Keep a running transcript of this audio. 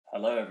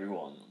Hello,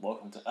 everyone.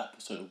 Welcome to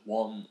episode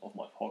 1 of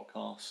my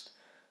podcast.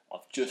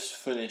 I've just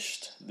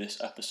finished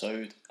this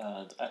episode,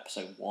 and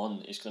episode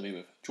 1 is going to be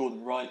with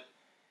Jordan Wright.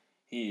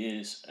 He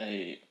is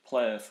a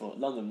player for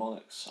London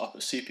Monarchs up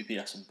at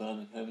CPPS in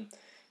Birmingham.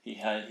 He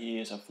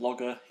is a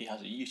vlogger, he has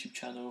a YouTube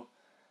channel,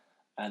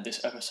 and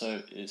this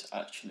episode is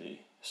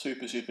actually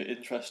super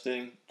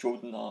interesting.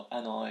 Jordan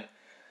and I,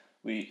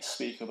 we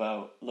speak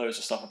about loads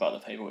of stuff about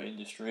the paintball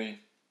industry.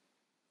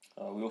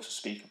 We also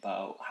speak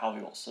about how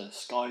he wants to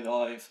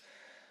skydive,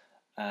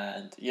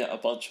 and a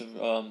bunch of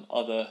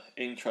other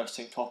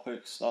interesting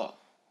topics that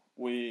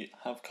we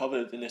have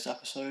covered in this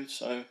episode.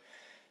 So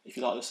if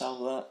you like the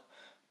sound of that,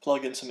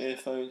 plug in some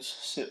earphones,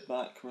 sit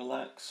back,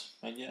 relax,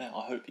 and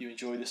I hope you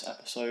enjoy this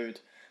episode.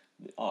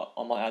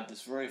 I might add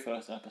this very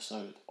first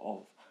episode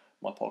of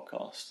my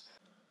podcast.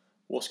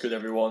 What's good,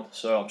 everyone?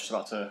 So I'm just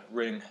about to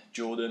ring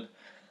Jordan,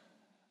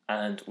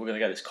 and we're going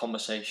to get this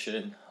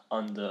conversation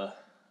under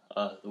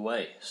the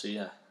way. So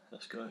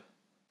let's go.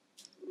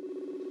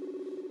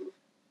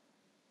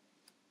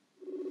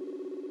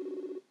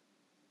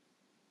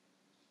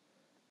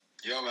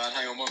 Yo, man,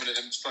 hang on 1 minute.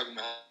 I'm just plugging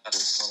my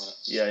headphones.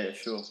 1 minute. Yeah,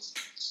 sure.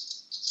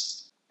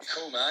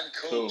 Cool, man.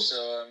 Cool.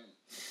 So,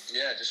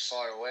 just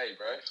fire away,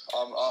 bro.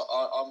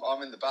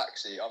 I'm in the back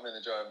seat. I'm in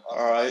the drive.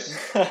 All right.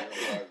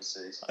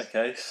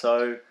 Okay,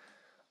 so,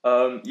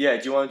 do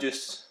you want to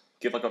just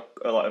give like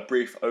a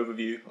brief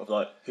overview of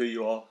like who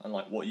you are and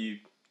like what you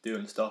do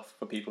and stuff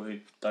for people who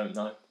don't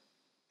know?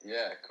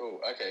 Yeah, cool.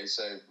 Okay,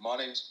 so my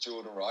name's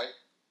Jordan Wright.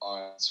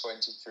 I'm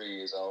 23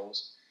 years old.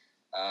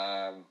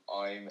 I'm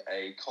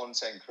a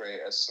content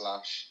creator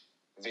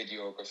 /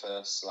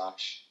 videographer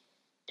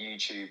 /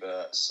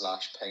 YouTuber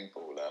 /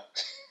 paintballer.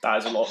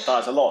 That's a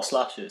lot of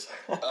slashes.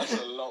 That's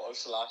a lot of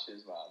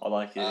slashes, man. I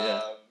like it,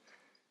 yeah.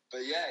 But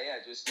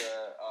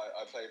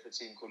I play for a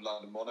team called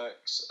London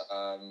Monarchs.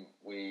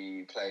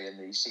 We play in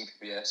the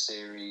CPBS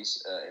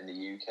series in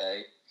the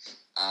UK,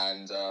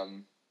 and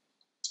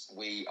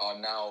we are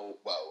now,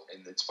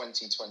 in the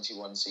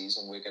 2021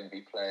 season, we're going to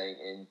be playing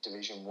in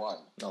Division 1.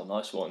 Oh,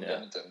 nice one, yeah.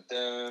 Dun, dun,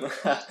 dun.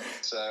 Cool.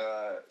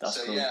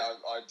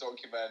 I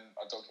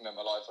document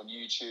my life on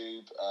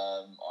YouTube.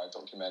 I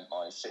document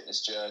my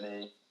fitness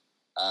journey.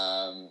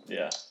 I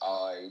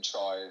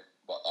try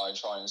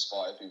and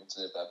inspire people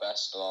to live their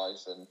best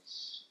life, and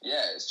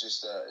it's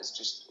just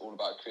all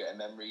about creating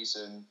memories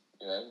and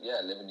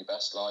living your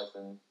best life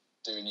and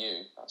doing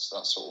you. That's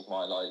sort of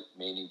my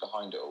meaning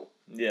behind it all.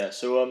 Yeah.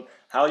 So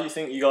how do you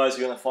think you guys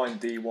are gonna find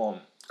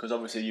D1? Because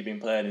obviously you've been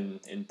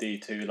playing in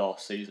D2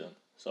 last season.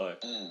 So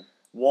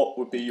what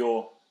would be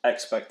your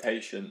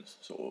expectations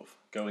sort of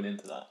going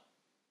into that?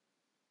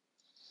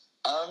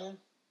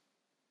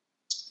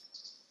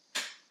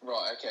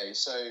 Right. Okay.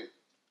 So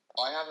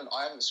I haven't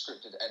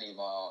scripted any of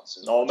my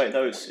answers. Oh, mate,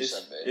 no,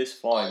 it's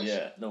fine.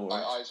 No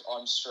worries.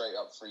 I'm straight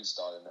up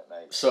freestyling it,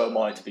 mate. So am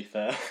I, to be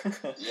fair.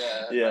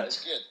 Yeah.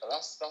 It's good.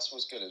 That's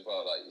what's good as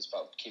well. Like, it's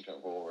about keeping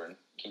it raw and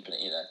keeping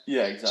it,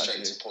 Yeah,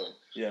 exactly. Straight to the point.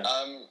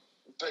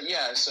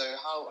 Yeah. So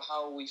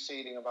how are we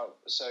feeling about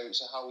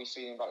how are we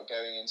feeling about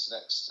going into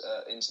this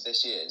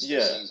year, this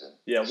season?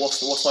 Yeah.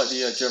 What's like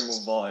the general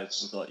vibe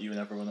with like you and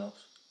everyone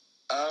else?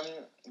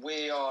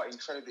 We are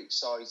incredibly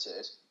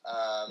excited.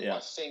 I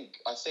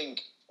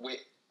think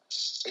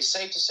it's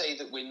safe to say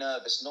that we're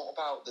nervous, not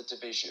about the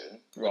division.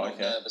 We're not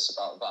nervous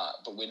about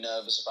that, but we're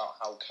nervous about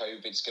how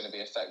COVID's going to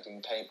be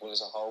affecting paintball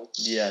as a whole.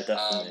 Yeah,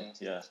 definitely.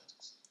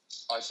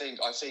 I think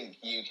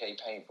UK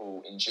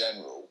paintball in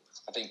general,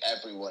 I think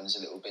everyone's a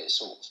little bit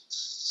sort of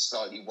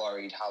slightly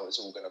worried how it's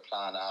all going to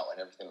plan out and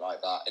everything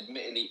like that.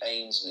 Admittedly,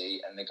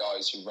 Ainsley and the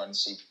guys who run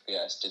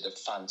CPPS did a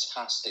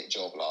fantastic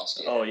job last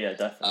year. Oh yeah,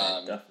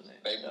 definitely.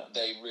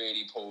 They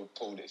really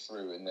pulled it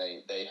through, and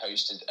they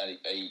hosted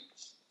a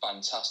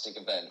fantastic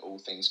event, all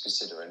things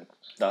considering.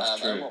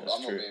 That's true. I'm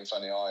not being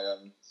funny. I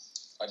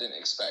didn't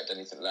expect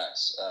anything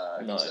less.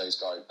 Because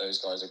those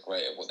guys are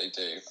great at what they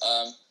do.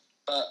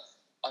 But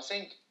I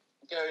think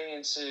going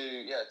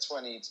into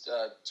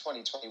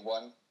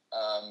 2021,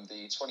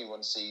 the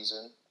 21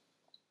 season.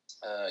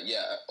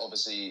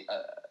 Obviously,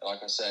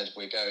 like I said,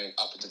 we're going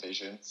up a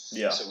division.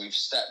 Yeah. So we've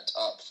stepped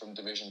up from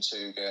Division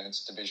 2 going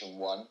into Division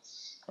 1.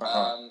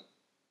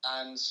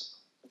 And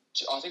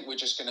I think we're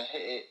just going to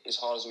hit it as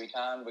hard as we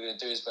can. We're going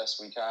to do as best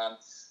we can.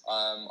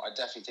 I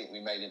definitely think we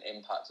made an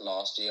impact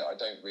last year. I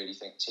don't really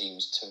think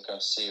teams took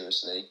us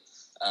seriously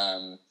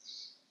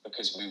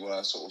because we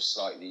were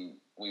slightly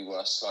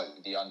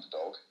the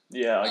underdog.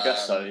 Yeah, I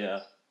guess so.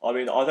 Yeah. I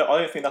mean, I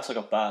don't think that's like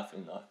a bad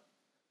thing though.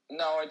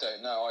 No, I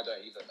don't. No, I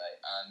don't either,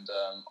 mate. And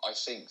I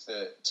think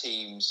that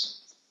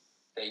teams,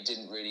 they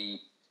didn't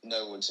really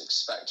know what to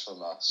expect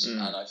from us,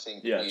 and I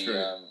think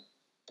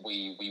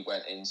we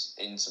went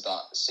into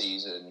that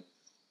season,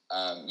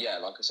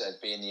 like I said,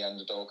 being the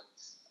underdog.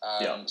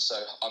 So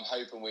I'm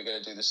hoping we're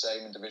going to do the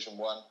same in Division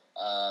 1.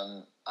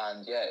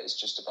 It's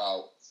just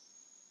about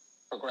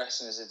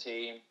progressing as a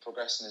team,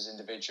 progressing as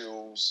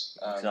individuals,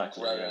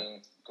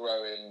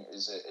 growing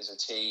as a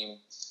team,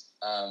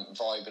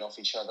 vibing off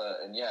each other,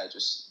 and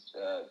just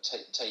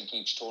take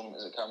each tournament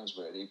as it comes,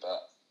 really.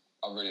 But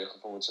I'm really looking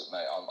forward to it,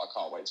 mate. I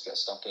can't wait to get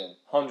stuck in.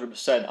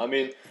 100%. I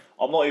mean,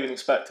 I'm not even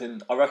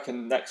expecting. I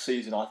reckon next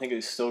season, I think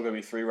it's still going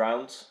to be 3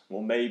 rounds,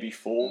 or maybe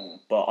 4.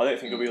 But I don't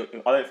think it'll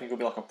be. I don't think it'll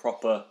be like a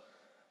proper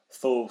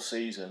full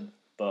season.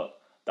 But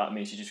that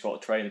means you just got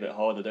to train a bit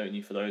harder, don't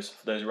you, for those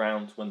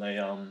rounds when they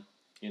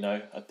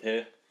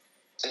appear.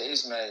 It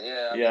is, mate.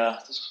 Yeah. I mean,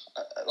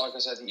 like I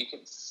said,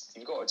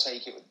 you've got to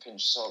take it with a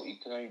pinch of salt. You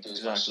can only do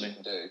as much as you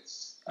can do.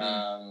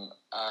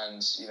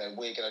 And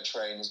we're going to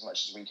train as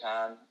much as we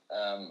can,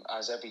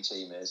 as every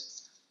team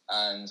is.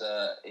 And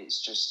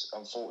it's just,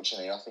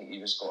 unfortunately, I think you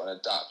just got to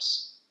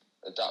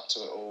adapt to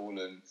it all,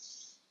 and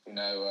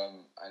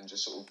and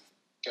just sort of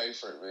go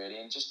for it really,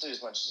 and just do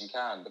as much as you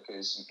can,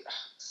 because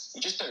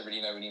you just don't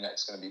really know when you're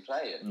next going to be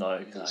playing. No,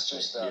 exactly. It's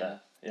just,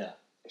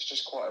 it's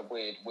just quite a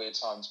weird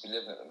time to be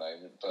living at the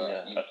moment,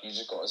 but you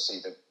just got to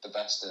see the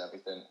best in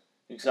everything.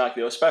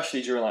 Exactly,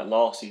 especially during like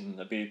last season,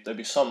 there'd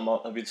be some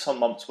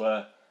months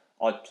where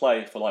I'd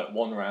play for like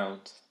 1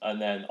 round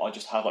and then I'd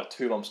just have like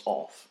 2 months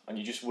off, and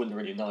you just wouldn't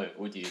really know it,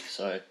 would you?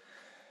 So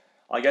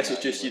I guess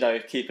it's just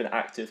keeping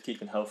active,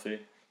 keeping healthy,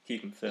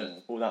 keeping fit,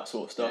 all that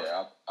sort of stuff.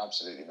 Yeah,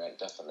 absolutely, mate,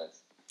 definitely.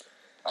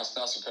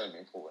 That's incredibly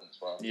important as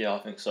well. Yeah, I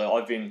think so.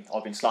 I've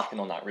been slacking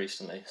on that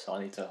recently, so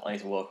I need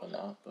to work on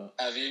that. But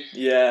have you?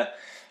 Yeah,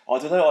 I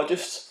don't know. I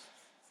just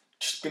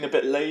been a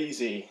bit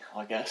lazy,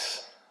 I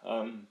guess,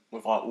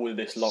 with like all of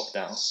this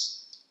lockdown.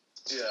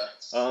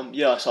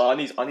 Yeah. So I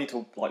need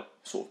to like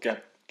sort of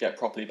get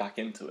properly back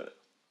into it.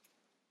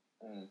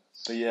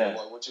 But yeah.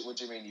 What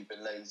do you mean you've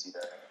been lazy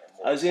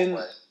though? As in,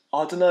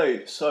 I don't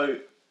know. So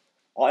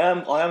I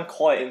am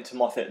quite into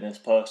my fitness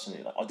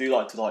personally. Like I do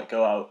like to like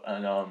go out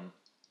and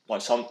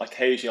like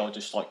occasionally I'll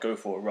just like go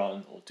for a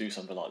run or do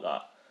something like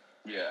that.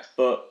 Yeah.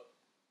 But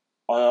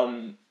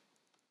I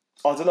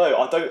don't know.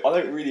 I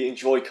don't really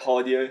enjoy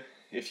cardio,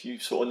 if you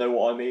sort of know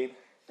what I mean.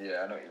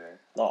 Yeah, I know what you mean.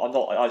 Like I'm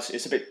not.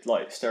 It's a bit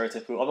like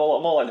stereotypical. I'm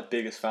not like the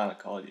biggest fan of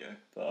cardio,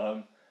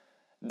 but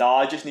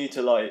I just need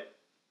to like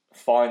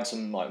find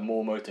some like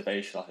more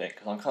motivation. I think,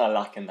 because I'm kind of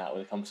lacking that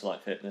when it comes to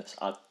like fitness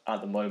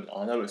at the moment.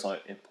 I know it's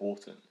like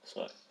important,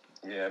 so.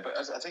 Yeah, but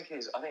I think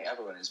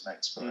everyone is,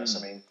 mate, to be honest.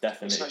 I mean,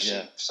 definitely,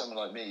 especially for someone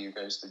like me who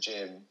goes to the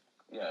gym,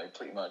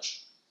 pretty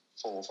much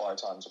 4 or 5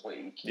 times a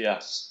week. Yeah.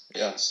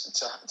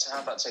 To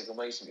have that taken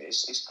away from you,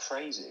 it's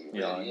crazy. It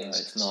really is.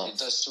 It's not. It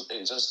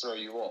does throw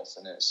you off,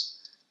 and it's.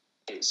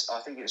 I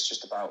think it's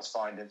just about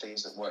finding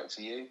things that work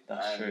for you.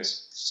 That's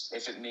true.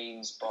 If it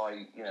means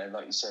by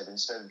like you said,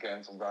 instead of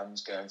going for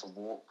runs, going for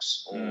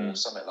walks or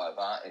something like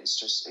that, it's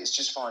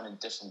just finding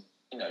different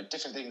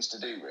things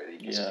to do really.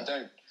 Because if you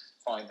don't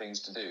find things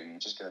to do, you're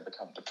just going to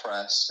become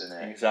depressed,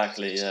 and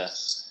exactly, yeah.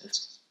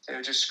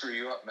 It'll just screw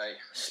you up, mate.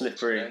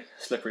 Slippery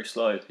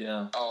slope,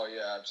 yeah. Oh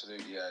yeah,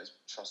 absolutely, yeah.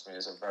 Trust me,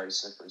 it's a very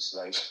slippery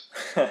slope.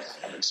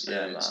 I've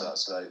experienced that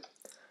slope.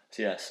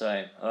 Yeah,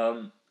 same.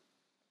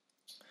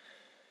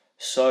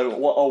 So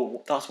what?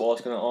 Oh, that's what I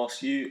was going to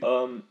ask you.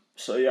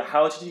 So yeah,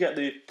 how did you get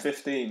the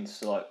 15s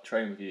to like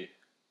train with you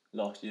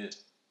last year?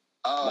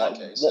 Oh,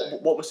 okay.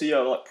 What was the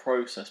like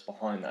process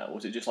behind that?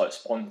 Was it just like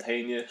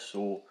spontaneous,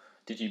 or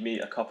did you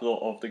meet a couple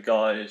of the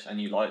guys and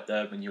you liked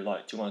them and you were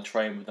like, do you want to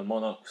train with the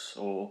Monarchs,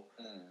 or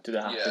did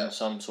it happen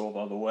some sort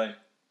of other way?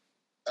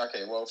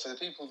 Okay, well, for the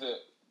people that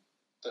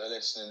are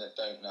listening that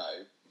don't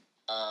know,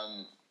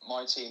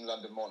 my team,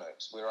 London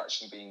Monarchs, we're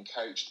actually being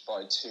coached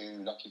by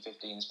 2 Lucky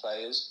 15s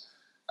players.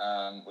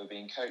 We're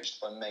being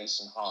coached by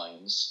Mason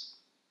Hines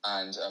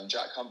and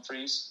Jack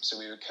Humphreys. So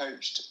we were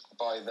coached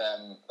by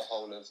them the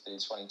whole of the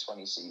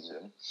 2020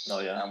 season. Oh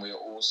yeah. And we are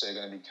also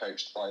going to be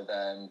coached by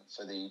them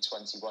for the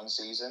 21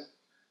 season,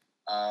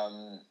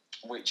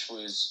 which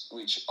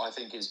I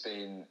think has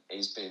been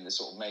the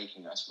sort of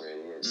making us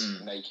really,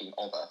 making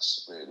of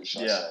us really,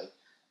 shall I say.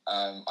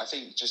 I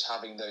think just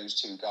having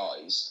those 2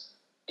 guys,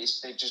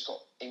 they've just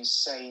got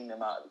insane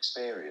amount of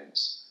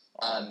experience.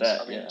 And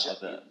I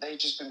bet. They've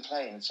just been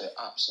playing for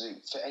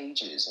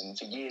ages and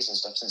for years and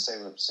stuff since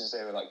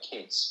they were like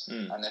kids,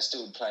 and they're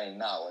still playing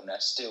now, and they're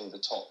still the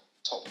top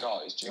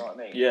guys. Do you know what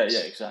I mean? Yeah,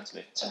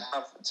 exactly. To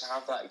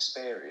have that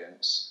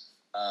experience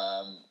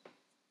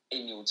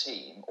in your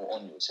team or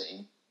on your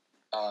team,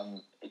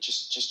 it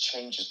just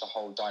changes the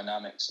whole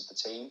dynamics of the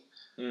team.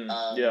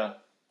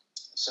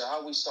 So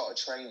how we started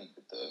training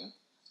with them,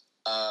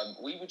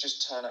 we would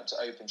just turn up to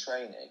open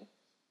training.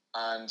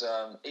 And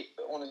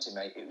honestly,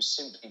 mate, it was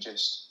simply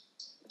just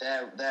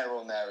they're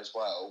on there as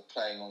well,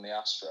 playing on the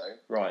Astro.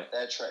 Right.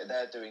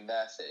 They're doing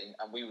their thing,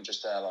 and we were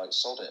just there like,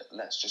 sod it,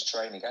 let's just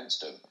train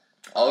against them.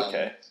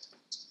 Okay.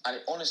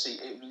 And honestly,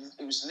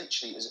 it was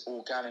literally as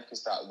organic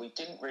as that. We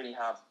didn't really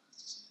have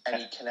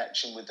any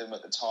connection with them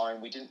at the time.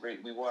 We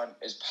weren't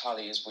as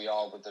pally as we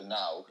are with them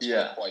now.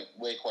 Yeah.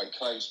 We're quite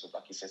close with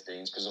Lucky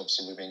 15s because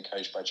obviously we're being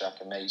coached by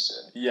Jack and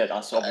Mason. Yeah,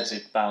 that's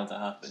obviously bound to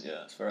happen. Yeah,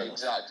 that's fair enough.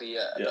 Exactly.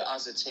 Yeah. But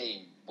as a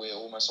team, we're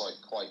almost like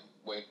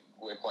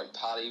we're quite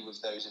pally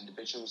with those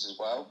individuals as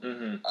well.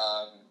 Mm-hmm.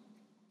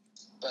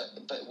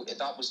 But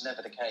that was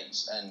never the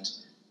case, and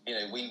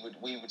we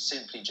would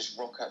simply just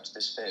rock up to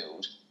this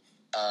field.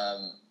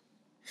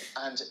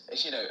 And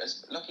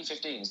as Lucky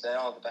 15s, they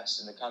are the best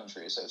in the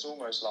country. So it's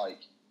almost like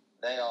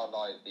they are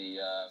like the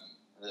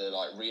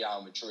like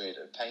Real Madrid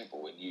of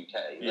paintball in the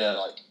UK. They're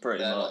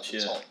pretty much.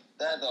 Top,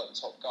 they're like the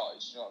top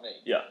guys. You know what I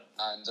mean? Yeah.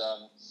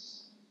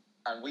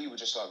 And we were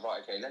just like,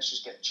 right, okay, let's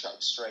just get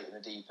chucked straight in the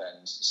deep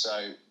end.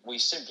 So we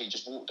simply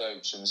just walked over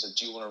to them and said,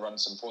 do you want to run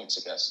some points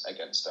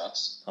against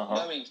us?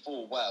 Knowing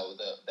full well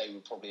that they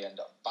would probably end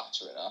up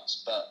battering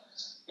us. But,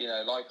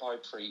 like I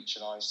preach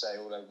and I say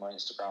all over my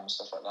Instagram and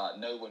stuff like that,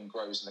 no one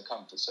grows in the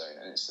comfort zone.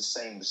 And it's the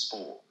same with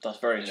sport. That's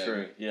very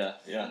true. Yeah.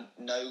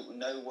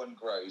 No one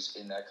grows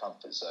in their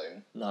comfort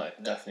zone. No,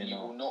 definitely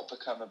not. You will not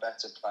become a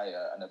better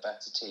player and a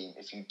better team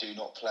if you do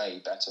not play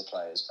better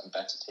players and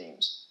better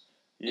teams.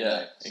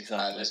 Yeah,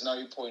 exactly. And there's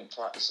no point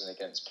practicing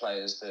against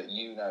players that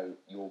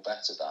you're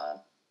better than,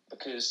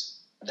 because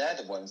they're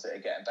the ones that are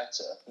getting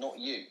better, not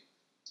you.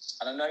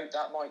 And I know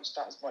that might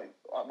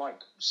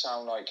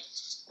sound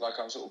like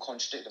I'm sort of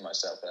contradicting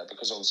myself there,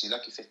 because obviously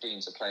Lucky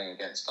 15s are playing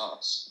against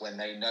us when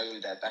they know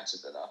they're better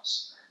than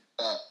us,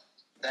 but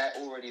they're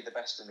already the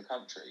best in the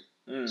country.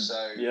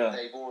 So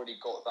they've already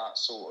got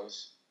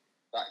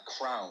that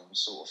crown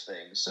sort of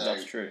thing. So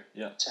that's true.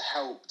 Yeah. To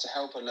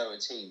help a lower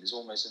team is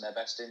almost in their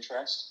best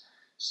interest.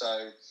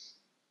 So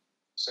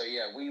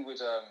yeah, we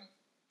would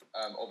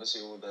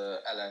obviously all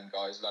the LM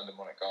guys, London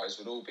Monarch guys,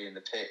 would all be in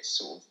the pits,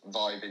 sort of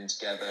vibing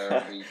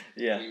together. And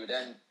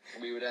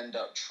we would end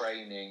up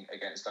training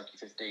against Lucky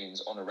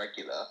 15s on a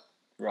regular.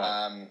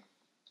 Right.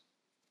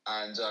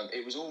 And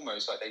it was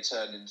almost like they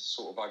turned into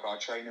sort of like our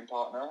training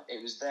partner.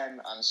 It was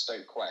them and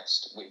Stoke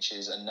Quest, which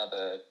is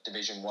another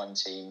Division 1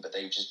 team, but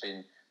they've just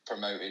been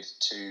promoted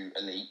to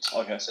Elite.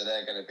 Okay. So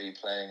they're going to be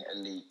playing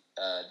Elite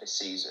this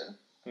season.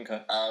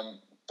 Okay.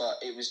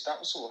 But that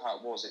was sort of how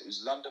it was. It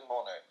was London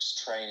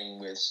Monarchs training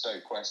with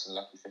Stoke Quest and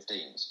Lucky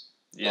 15s.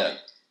 Yeah. Like,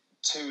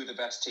 two of the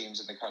best teams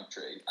in the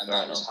country, and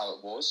that was how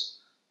it was.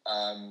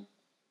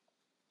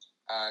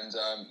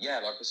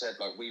 Like I said,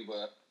 like we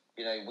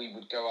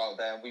would go out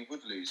there and we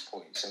would lose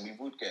points and we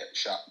would get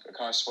shot. Can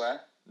I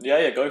swear?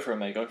 Yeah, go for it,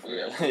 mate. Go for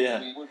it.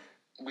 Yeah.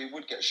 We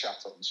would get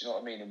shat on. Do you know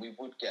what I mean? And we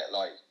would get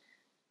like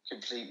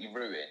completely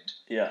ruined.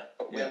 Yeah.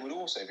 But there would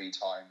also be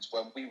times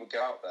when we would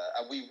go out there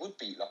and we would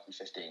beat Lucky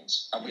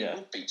 15s and we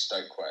would beat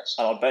Stoke Quest.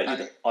 And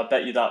I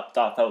bet you that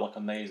felt like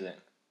amazing.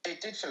 It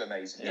did feel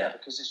amazing, yeah,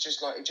 because it's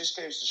just like, it just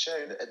goes to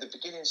show that at the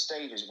beginning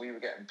stages we were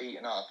getting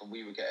beaten up and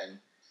we were getting,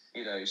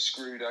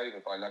 screwed over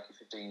by Lucky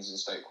 15s and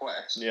Stoke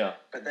Quest. Yeah.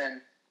 But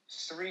then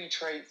three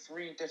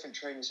different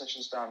training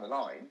sessions down the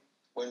line,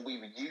 when we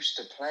were used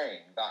to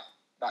playing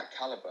that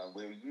caliber and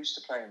we were used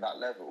to playing that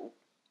level,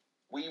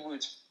 we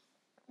would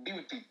be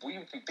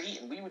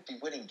beaten. We would be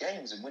winning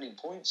games and winning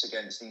points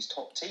against these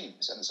top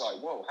teams, and it's like,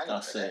 whoa, hang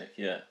on a minute.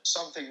 Yeah.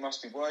 Something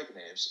must be working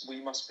here.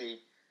 We must be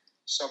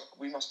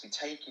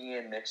taking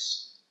in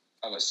this,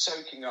 like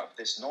soaking up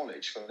this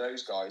knowledge from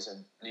those guys,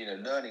 and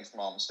learning from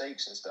our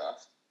mistakes and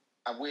stuff.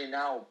 And we're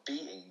now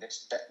beating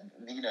these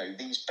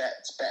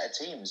better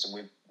teams, and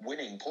we're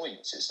winning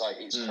points. It's like,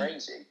 it's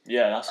crazy.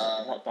 Yeah, that's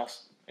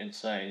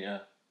insane. Yeah.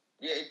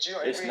 Yeah, it's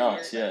really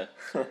nuts. Is. Yeah.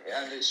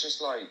 And it's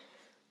just like,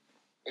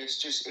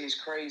 it's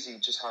crazy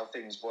just how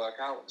things work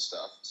out and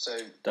stuff. So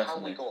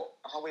Definitely.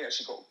 how we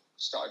actually got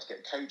started to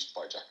get coached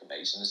by Jack and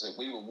Mason is that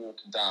we were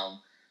walking down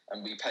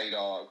and we paid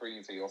our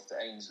green fee off to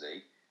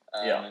Ainsley.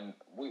 And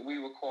we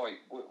were quite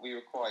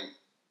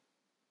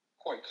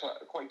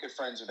good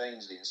friends with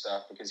Ainsley and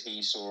stuff, because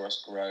he saw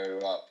us grow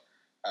up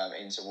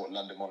into what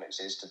London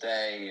Monarchs is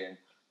today, and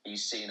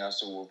he's seen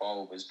us all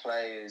evolve as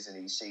players, and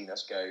he's seen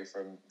us go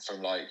from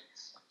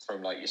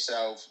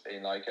yourself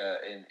in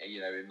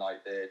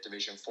the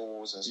Division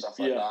 4s and stuff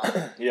like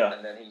that. Yeah.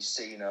 And then he's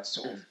seen us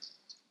sort of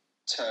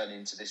turn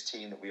into this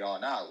team that we are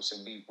now. So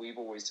we've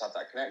always had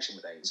that connection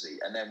with Ainsley.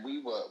 And then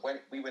we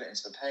went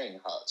into the paying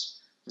hut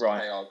to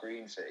pay our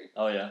green fee.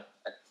 Oh yeah.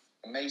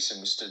 And Mason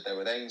was stood there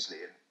with Ainsley,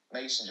 and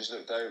Mason just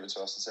looked over to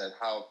us and said,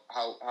 "How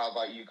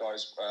about you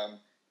guys? Are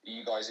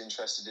you guys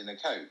interested in a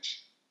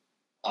coach?"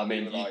 I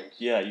mean,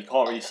 you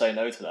can't really say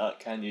no to that,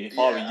 can you? If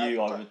I were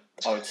you, I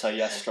would say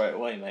yes straight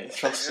away, mate.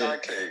 Trust me.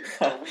 Exactly.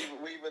 But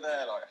we were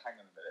there like, hang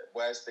on a minute,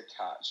 where's the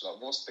catch? Like,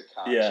 what's the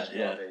catch?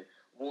 Yeah.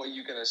 What are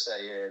you gonna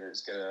say here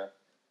that's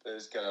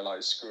gonna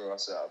like screw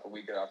us up? Are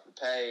we gonna have to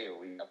pay, or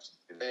we gonna have to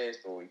do this,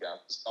 or we gonna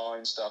have to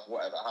sign stuff,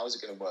 whatever? How's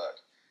it gonna work?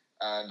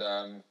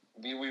 And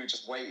we were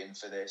just waiting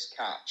for this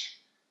catch.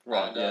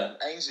 Right. And,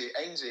 Ainsley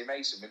and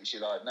Mason were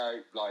literally like,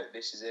 no, like,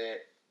 this is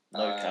it.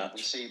 No catch.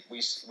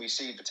 We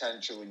see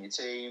potential in your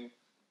team.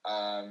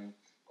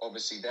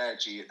 Obviously, they're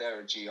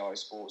a GI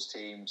sports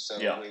team, so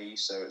are we.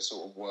 So it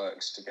sort of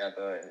works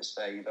together in its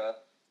favour.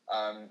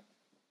 And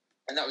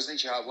that was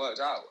literally how it worked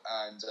out.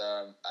 And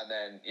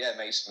then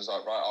Mason was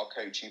like, right, I'll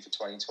coach you for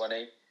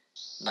 2020.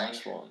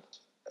 Nice one.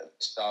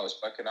 I was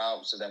booking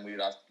out, so then we would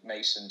have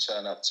Mason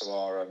turn up to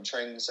our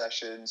training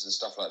sessions and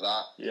stuff like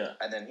that. Yeah.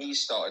 And then he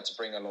started to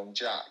bring along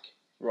Jack.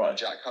 Right.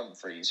 Jack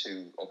Humphreys,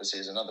 who obviously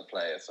is another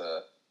player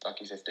for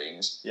Lucky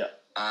 15s. Yeah.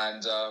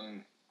 And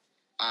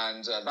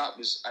that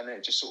was, and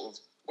it just sort of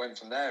went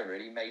from there,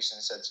 really.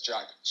 Mason said to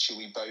Jack, should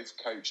we both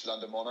coach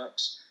London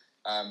Monarchs?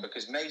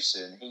 Because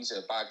Mason, he's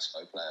a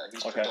Bagsmo player.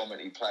 He's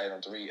predominantly playing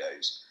on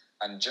Doritos.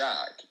 And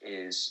Jack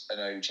is an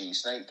OG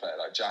Snake player.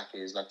 Like, Jack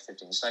is like a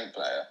 15 Snake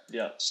player.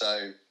 Yeah.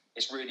 So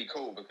it's really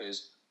cool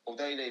because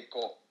although they've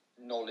got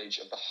knowledge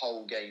of the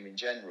whole game in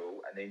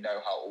general and they know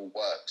how it all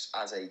works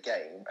as a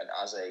game and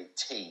as a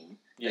team,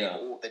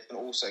 they can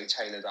also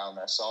tailor down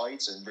their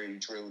sides and really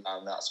drill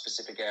down that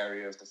specific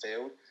area of the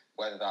field,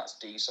 whether that's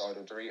D side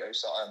or Dorito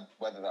side,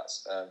 whether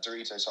that's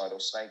Dorito side or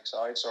Snake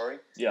side, sorry.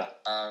 Yeah.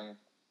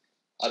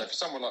 So for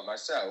someone like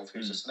myself,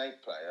 who's a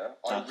Snake player,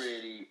 I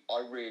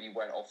really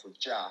went off with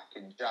Jack,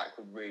 and Jack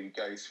would really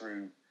go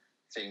through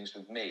things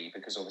with me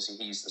because obviously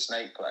he's the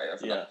Snake player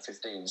for like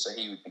 15, so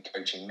he would be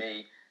coaching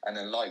me, and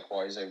then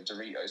likewise over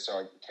Dorito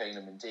side,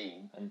 Caleb and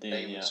Dean,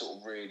 they would sort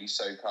of really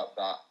soak up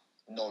that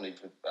knowledge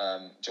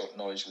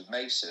with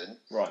Mason,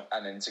 right?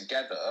 And then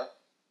together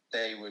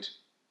they would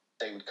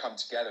come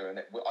together,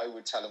 and I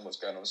would tell them what's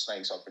going on the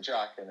Snake side for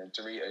Jack, and then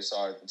Dorito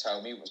side would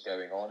tell me what's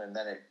going on, and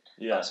then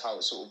that's how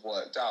it sort of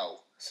worked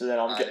out. So then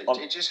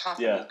it just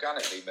happened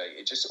organically, mate.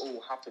 It just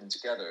all happened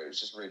together. It was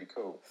just really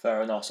cool.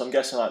 Fair enough. So I'm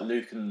guessing like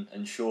Luke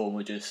and Sean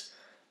were just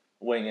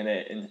winging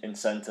it in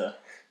centre.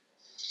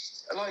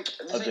 Like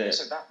the thing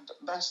is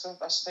that's the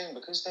thing,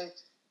 because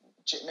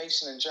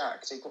Mason and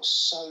Jack, they've got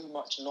so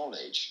much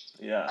knowledge,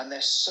 and they're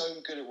so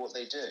good at what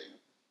they do.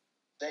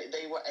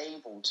 They were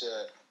able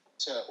to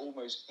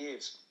almost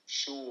give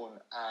Sean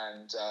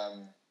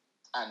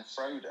and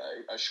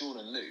Frodo, Sean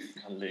and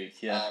Luke,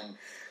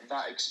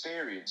 that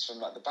experience from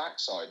like the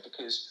backside,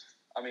 because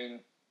I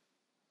mean,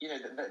 you know,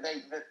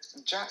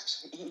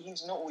 Jack's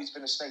he's not always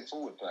been a Snake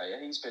forward player.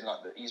 He's been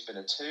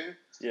a 2,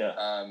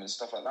 and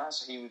stuff like that.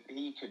 So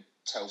he could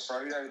tell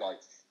Frodo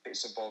like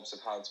bits and bobs of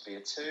how to be a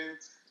 2,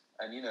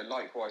 and you know,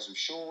 likewise with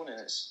Sean. And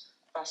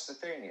that's the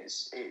thing.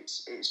 It's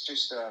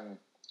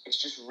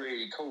just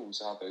really cool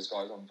to have those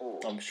guys on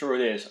board. I'm sure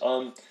it is.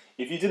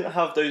 If you didn't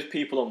have those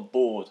people on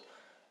board,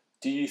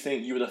 do you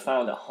think you would have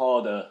found it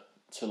harder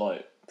to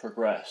like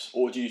progress,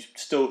 or do you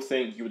still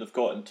think you would have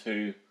gotten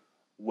to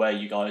where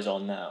you guys are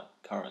now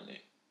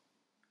currently?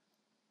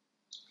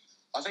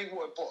 I think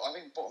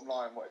bottom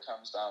line, what it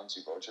comes down to,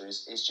 Roger,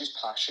 is just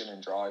passion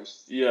and drive.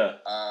 Yeah.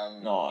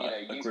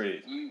 I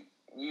agree.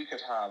 We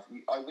could have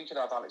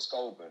Alex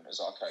Goldman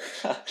as our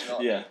coach. Do you know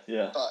what I mean?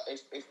 Yeah. But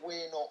if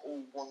we're not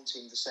all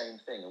wanting the same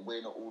thing, and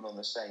we're not all on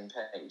the same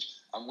page,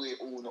 and we're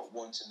all not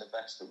wanting the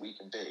best that we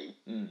can be,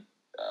 and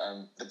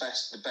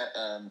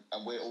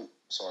we're all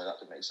sorry, that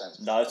didn't make sense.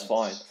 No, it's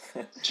fine.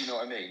 Do you know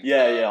what I mean?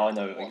 Yeah, I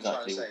know what exactly. I'm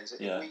trying to say is if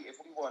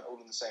we weren't all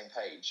on the same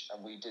page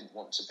and we didn't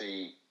want to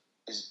be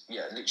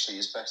literally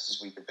as best as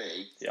we could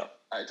be,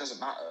 it doesn't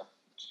matter.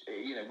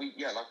 You know, like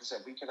I said,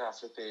 we could have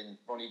flipping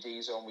Ronnie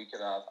Dees on, we could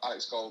have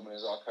Alex Goldman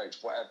as our coach,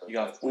 whatever. You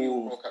have if we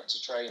rock up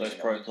to training, those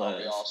pro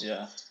players.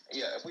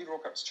 If we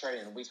rock up to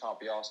training and we can't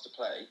be asked to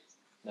play,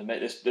 then mate,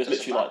 there's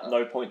literally like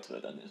no point to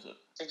it, then, is it?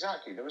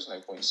 Exactly, there is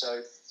no point.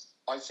 So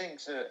I think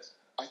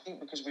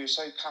because we were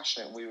so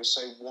passionate and we were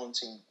so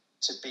wanting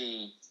to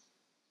be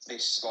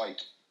this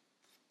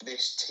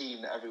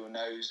team that everyone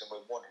knows, and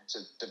we're wanting to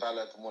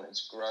develop and wanting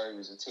to grow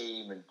as a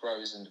team and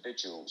grow as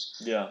individuals.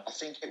 Yeah. I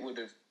think it would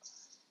have.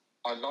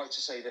 I'd like to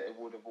say that it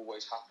would have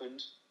always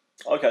happened.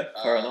 Okay,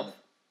 fair enough.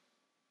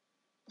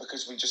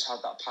 Because we just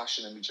had that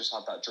passion and we just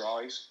had that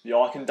drive. Yeah,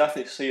 I can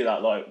definitely see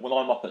that. Like when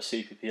I'm up at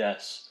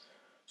CPPS,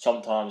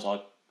 sometimes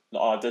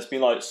there's been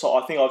like, so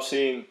I think I've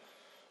seen.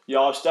 Yeah,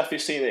 I've definitely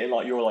seen it in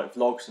like your like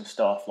vlogs and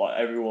stuff. Like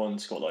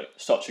everyone's got like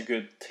such a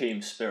good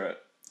team spirit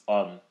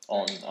on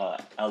LM.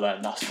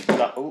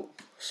 Oh,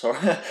 sorry,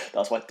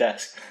 that's my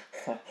desk.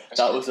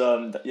 That was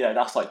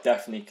that's like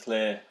definitely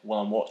clear when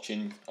I'm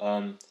watching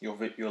your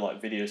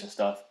like videos and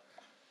stuff.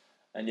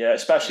 And yeah,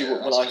 especially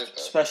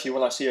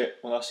when I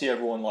see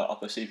everyone like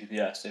up at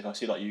CPPS. If I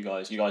see like you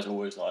guys are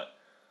always like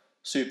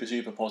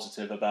super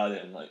positive about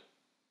it and like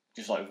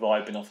just like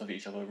vibing off of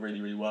each other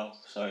really really well.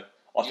 So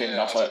I think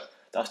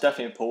that's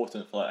definitely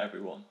important for like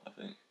everyone, I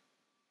think.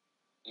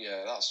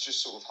 Yeah, that's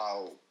just sort of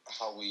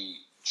how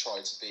we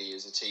try to be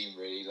as a team,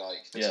 really.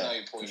 Like, there's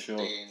no point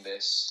being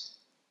this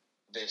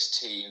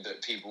team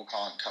that people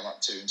can't come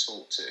up to and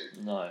talk to.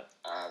 No.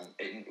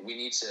 We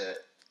need to,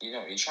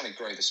 you're trying to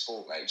grow the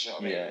sport, mate. Do you know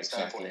what I mean? Yeah, there's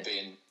no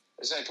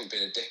point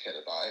being a dickhead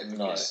about it,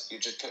 because you're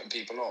just putting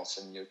people off,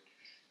 and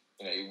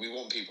we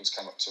want people to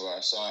come up to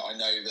us. I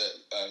know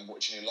that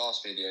watching your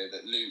last video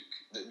that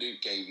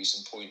Luke gave you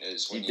some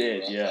pointers when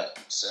you were up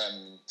at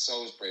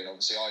Salisbury, and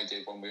obviously I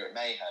did when we were at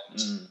Mayhem and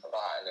stuff like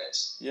that.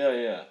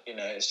 And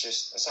it's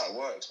that's how it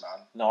works,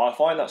 man. No, I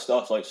find that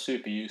stuff like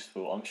super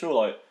useful. I'm sure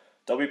like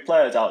there'll be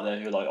players out there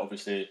who like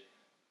obviously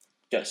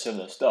get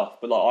similar stuff,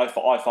 but like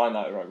I find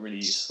that like really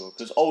useful,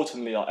 because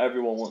ultimately like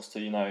everyone wants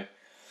to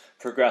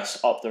progress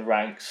up the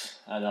ranks,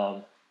 and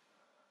I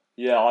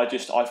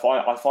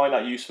find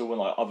that useful when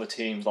like other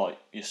teams like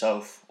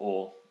yourself,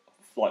 or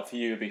like for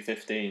you it'd be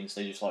 15s,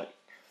 they just like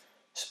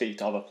speak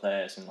to other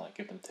players and like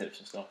give them tips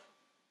and stuff.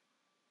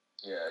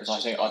 Yeah,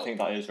 because I think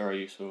that is very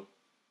useful.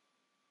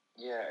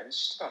 Yeah, and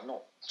it's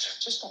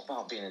just not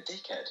about being a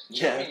dickhead.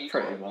 Yeah,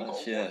 pretty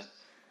much. Yeah.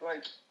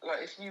 Like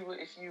if you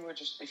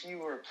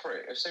were a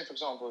prick. Say for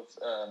example,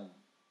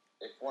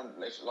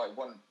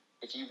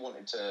 if you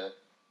wanted to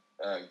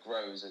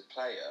grow as a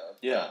player,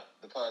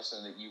 the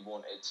person that you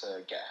wanted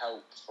to get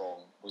help from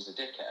was a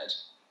dickhead,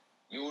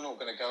 you're not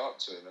going to go up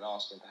to him and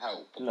ask him for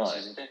help because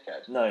he's a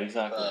dickhead. No,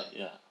 exactly. But,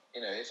 yeah.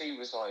 If he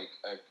was like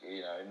a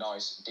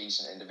nice,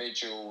 decent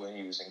individual and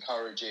he was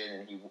encouraging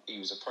and he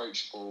was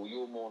approachable,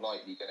 you're more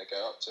likely going to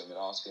go up to him and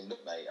ask him,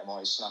 look, mate, am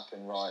I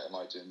snapping right? Am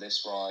I doing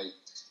this right?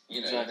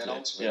 Exactly. And then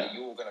ultimately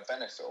you're going to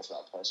benefit off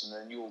that person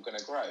and you're going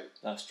to grow.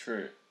 That's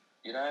true.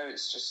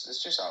 It's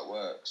just how it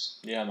works.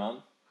 Yeah, man,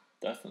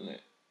 definitely.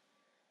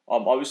 I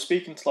was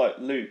speaking to like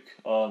Luke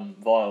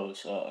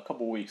Viles a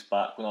couple of weeks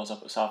back when I was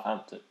up at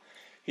Southampton.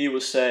 He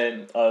was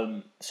saying,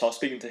 so I was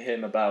speaking to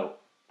him about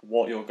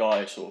what your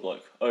guys' sort of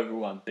like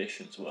overall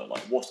ambitions were,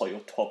 like what's like your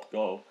top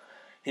goal.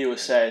 He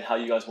was saying how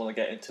you guys want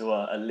to get into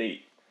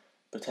elite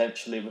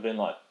potentially within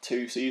like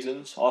 2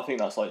 seasons. I think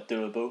that's like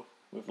doable.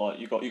 With like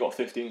you got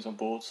 15s on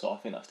board, so I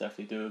think that's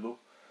definitely doable.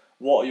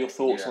 What are your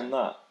thoughts on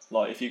that?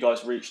 Like if you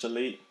guys reached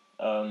elite,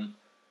 how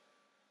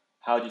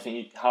do you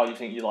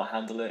think you like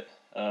handle it?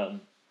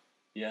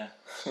 Yeah,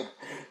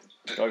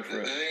 go for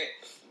it.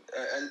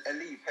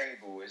 Elite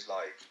paintball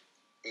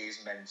is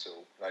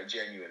mental, like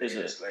genuinely. Is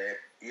it? Like,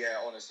 yeah,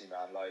 honestly,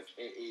 man. Like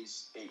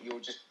you're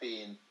just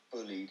being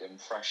bullied and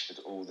pressured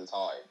all the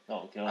time.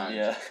 Oh god, and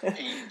yeah.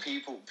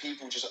 people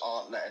just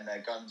aren't letting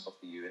their guns off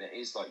you, and it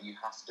is like you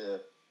have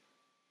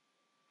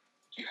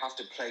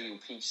to play your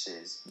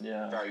pieces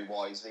very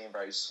wisely and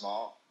very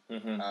smart.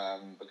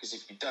 Mm-hmm. Because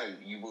if you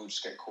don't, you will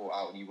just get caught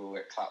out and you will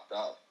get clapped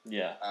up.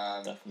 Yeah,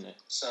 definitely.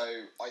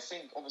 So I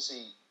think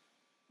obviously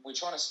we're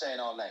trying to stay in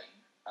our lane,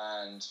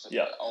 and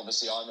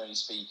obviously I'm only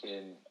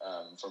speaking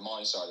from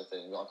my side of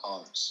things. I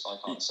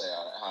can't say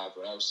how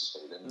everyone else is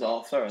feeling.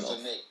 No, fair enough.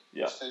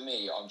 For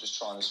me, I'm just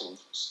trying to sort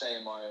of stay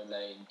in my own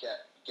lane,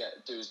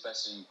 do as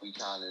best as we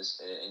can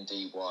as in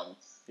D1.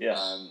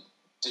 Yeah.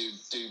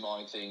 Do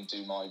my thing,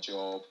 do my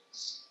job.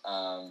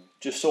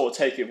 Just sort of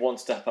take it one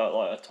step at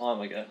like a time,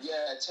 I guess.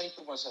 Yeah, take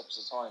it one step at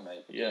a time,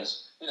 mate.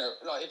 Because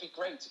it'd be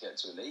great to get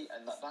to elite,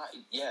 and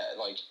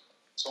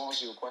to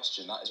answer your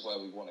question, that is where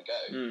we want to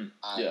go.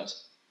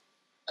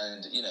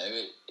 And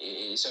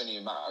it's only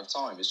a matter of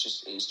time. It's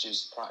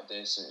just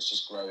practice and it's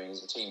just growing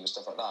as a team and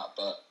stuff like that.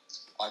 But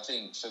I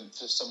think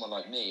for someone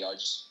like me,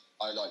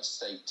 I like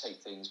to take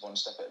things one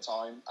step at a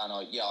time, and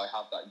I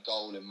have that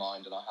goal in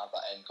mind, and I have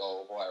that end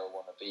goal of where I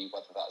want to be,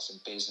 whether that's in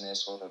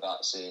business, whether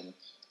that's in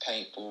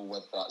paintball,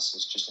 whether that's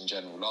just in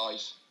general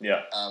life.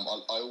 Yeah.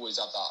 I always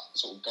have that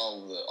sort of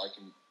goal that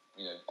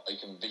I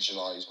can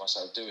visualize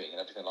myself doing and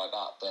everything like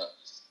that. But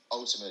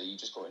ultimately, you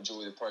just got to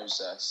enjoy the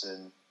process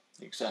and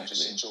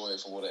just enjoy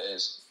it for what it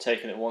is.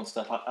 Taking it one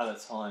step at a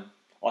time,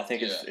 I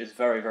think it's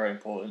very, very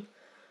important.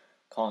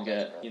 Can't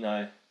get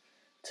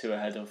too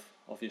ahead of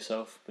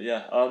yourself, but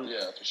yeah,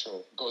 for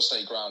sure. Got to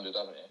stay grounded,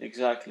 haven't you?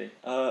 Exactly.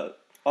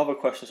 Other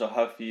questions I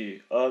have for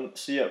you.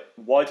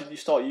 Why did you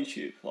start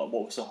YouTube? Like,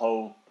 what was the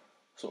whole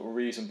sort of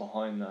reason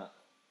behind that?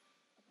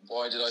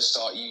 Why did I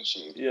start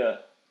YouTube? Yeah.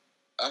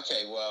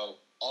 Okay, well,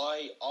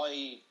 I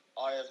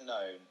have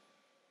known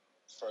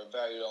for a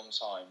very long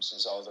time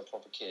since I was a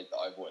proper kid that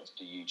I've wanted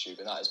to do YouTube,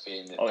 and that has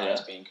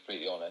been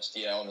completely honest.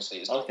 Yeah, honestly,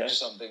 it's not just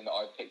something that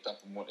I picked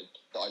up and wanted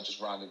that I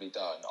just randomly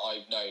done.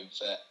 I've known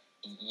for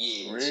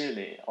years.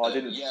 Really? I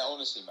didn't. Yeah,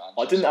 honestly, man.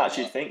 I didn't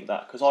actually think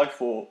that, because I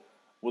thought,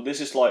 well, this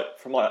is like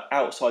from my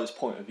outsider's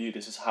point of view.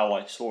 This is how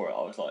I saw it.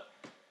 I was like,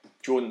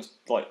 Jordan's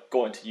like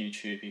got into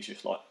YouTube. He's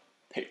just like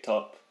picked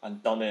up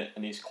and done it,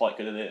 and he's quite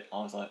good at it.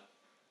 I was like,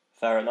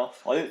 fair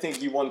enough. I didn't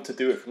think you wanted to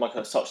do it from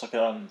such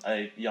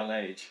a young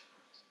age.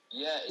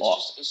 Yeah,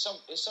 it's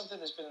something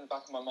that's been in the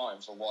back of my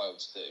mind for a while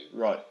to do.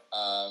 Right.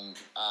 And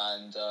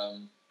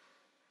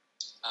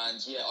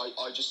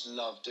I just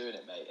love doing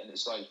it, mate. And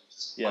it's like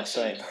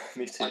same.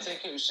 Me too. I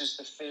think it was just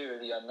the fear of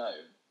the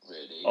unknown,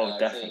 really. Oh,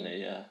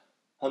 definitely,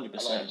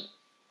 100%.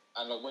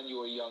 And like when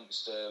you're a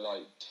youngster,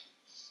 like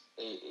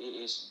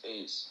it's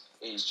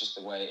just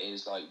the way it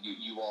is. Like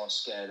you are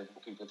scared of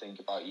what people think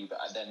about you, but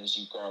then as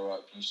you grow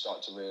up, you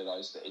start to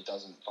realise that it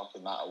doesn't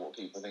fucking matter what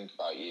people think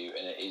about you,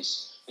 and it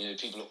is.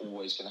 People are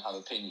always going to have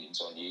opinions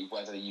on you,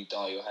 whether you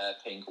dye your hair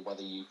pink or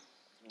whether you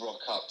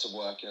rock up to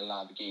work in a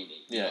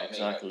Lamborghini. You know what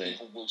exactly. I mean? Like,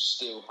 people will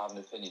still have an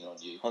opinion on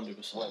you.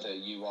 100%. Whether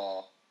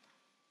you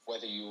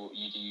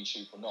do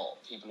YouTube or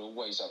not, people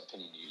always have an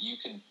opinion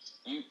on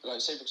you.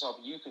 Say for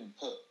example, you can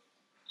put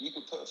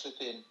a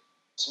flipping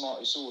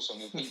tomato sauce on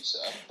your pizza,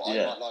 but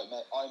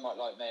I might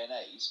like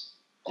mayonnaise.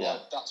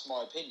 But that's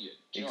my opinion.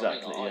 Do you know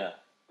what I mean?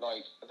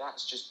 Like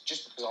that's just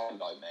because I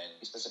like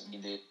mayonnaise doesn't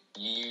mean that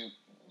you.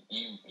 Do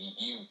you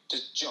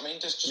know what I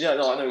mean?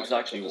 I know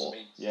exactly what.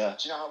 Yeah.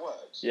 Do you know how it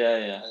works? Yeah.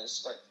 And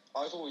it's like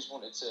I've always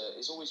wanted to.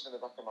 It's always been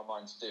in the back of my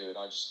mind to do, and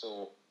I just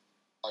thought.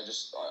 I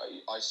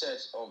said,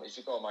 if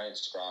you go on my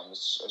Instagram and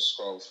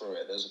scroll through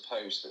it, there's a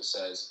post that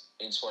says,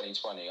 in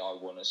 2020, I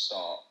want to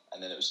start,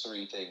 and then it was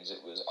 3 things.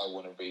 It was, I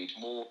want to read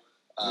more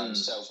and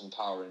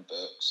self-empowering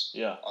books.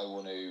 Yeah. I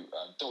want to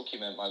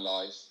document my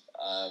life,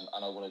 and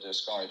I want to do a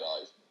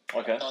skydive.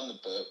 Okay. I've done the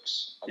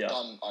books. I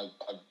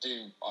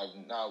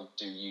now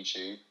do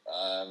YouTube,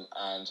 and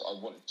I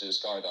wanted to do a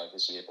skydive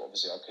this year, but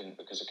obviously I couldn't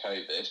because of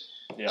COVID.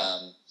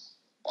 Yeah.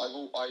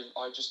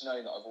 I've just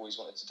known that I've always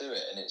wanted to do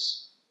it, and it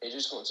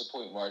just got to a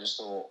point where I just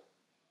thought,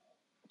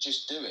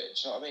 just do it. Do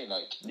you know what I mean?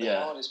 Like the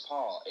hardest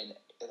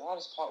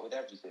part with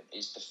everything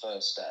is the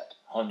first step.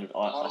 The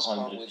hardest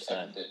part with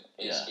everything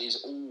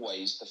is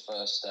always the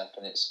first step,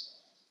 and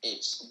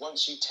it's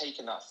once you've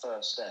taken that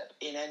first step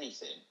in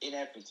everything,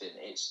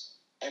 it's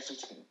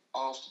everything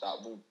after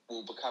that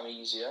will become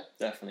easier.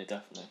 Definitely,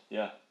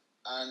 yeah.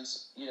 And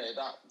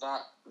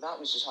that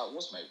was just how it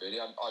was, mate. Really,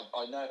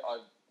 I know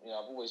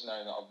I've always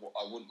known that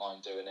I wouldn't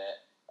mind doing it.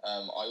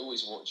 I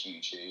always watch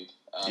YouTube.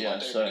 I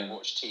don't really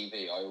watch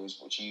TV. I always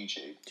watch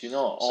YouTube. Do you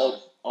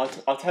know?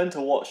 I tend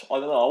to watch. I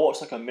don't know. I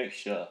watch like a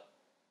mixture.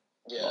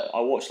 Yeah. Like, I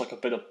watch like a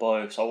bit of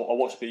both. So I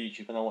watch a bit of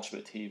YouTube and I watch a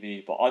bit of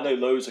TV. But I know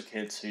loads of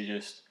kids who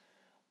just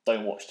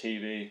don't watch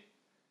TV,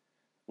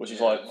 which is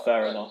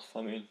fair enough.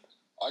 I mean,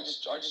 I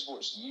just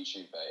watch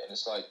YouTube, mate, and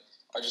it's like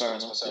I just thought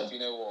to myself, you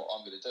know what,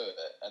 I'm going to do it,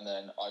 and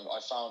then I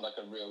found like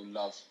a real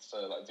love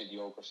for like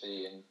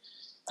videography and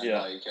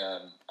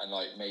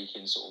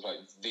making sort of like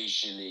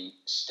visually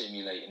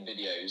stimulating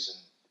videos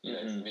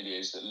and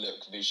videos that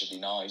look visually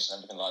nice and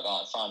everything like that.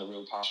 I found a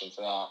real passion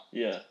for that.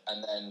 Yeah.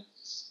 And then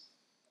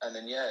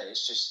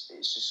it's just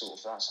sort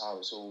of that's how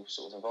it's all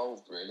sort of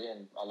evolved really,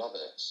 and I love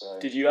it. So.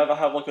 Did you ever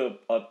have like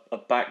a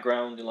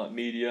background in like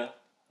media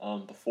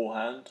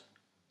beforehand?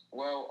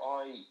 Well,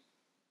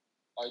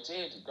 I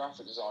did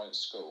graphic design at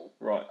school,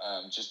 right?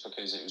 Just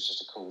because it was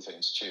just a cool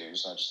thing to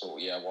choose, and I just thought,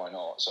 yeah, why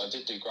not? So I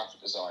did do graphic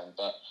design,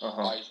 but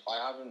I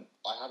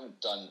haven't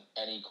done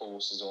any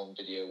courses on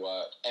video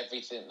work.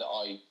 Everything that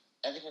I've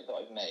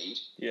made,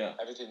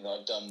 everything that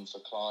I've done for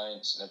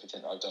clients, and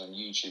everything that I've done on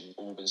YouTube, have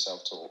all been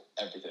self-taught.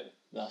 Everything.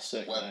 That's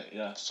sick, mate.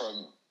 Yeah.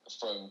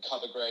 From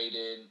color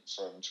grading,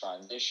 from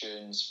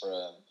transitions,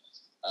 from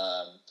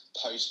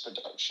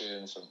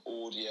post-production, from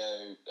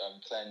audio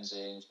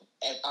cleansing, from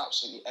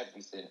absolutely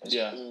everything has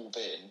all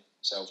been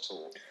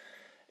self-taught.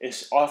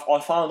 I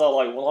found out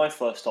like when I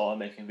first started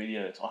making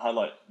videos, I had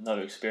like no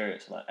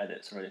experience in like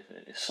edits or anything.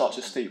 It's such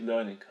a steep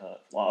learning curve.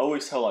 Like I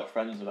always tell like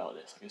friends about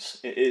this. Like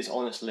it is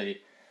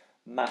honestly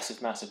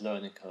massive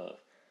learning curve,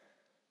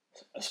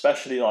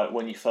 especially like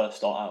when you first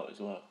start out as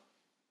well.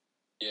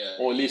 Yeah.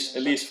 Or at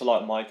least for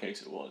like my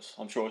case it was.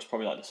 I'm sure it's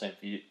probably like the same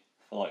for you,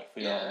 for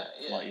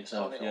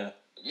yourself.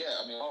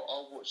 Yeah, I mean,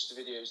 I'll watch the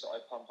videos that I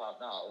pump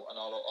out now, and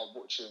I'll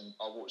watch them.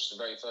 I'll watch the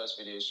very first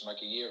videos from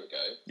like a year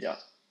ago. Yeah.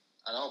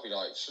 And I'll be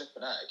like, flip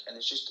an egg, and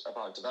it's just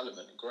about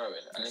development and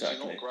growing. And if you're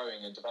not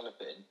growing and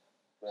developing,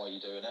 why are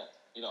you doing it?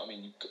 You know what I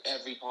mean?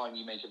 Every time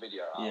you make a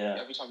video out,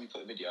 every time you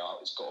put a video out,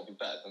 it's got to be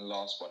better than the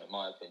last one, in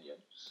my opinion.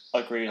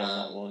 Agreed on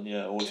that one.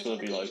 Yeah, always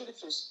got to be like.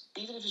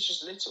 Even if it's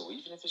just little,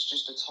 even if it's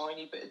just a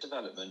tiny bit of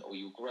development, or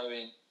you're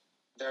growing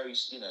very,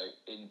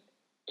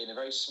 in a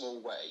very small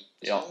way.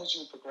 As long as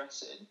you're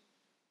progressing.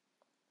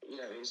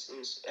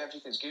 It's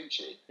everything's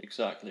Gucci.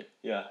 Exactly.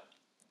 Yeah.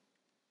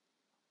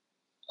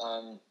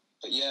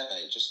 But yeah,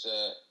 mate, I just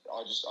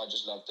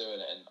love doing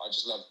it, and I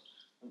just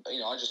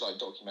like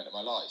documenting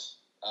my life.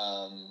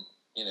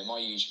 My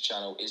YouTube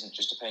channel isn't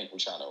just a paintball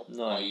channel.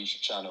 No. My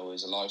YouTube channel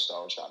is a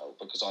lifestyle channel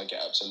because I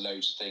get up to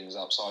loads of things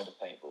outside of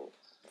paintball.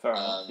 Fair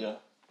enough. Yeah.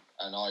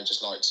 And I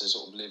just like to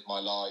sort of live my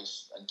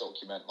life and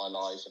document my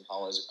life and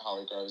how I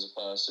grow as a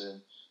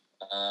person.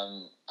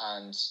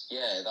 And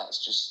yeah,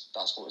 that's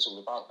what it's all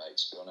about, mate,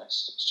 to be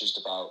honest. It's just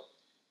about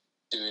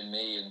doing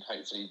me, and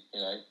hopefully,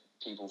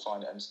 people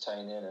find it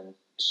entertaining, and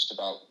it's just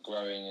about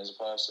growing as a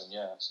person,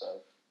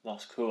 so.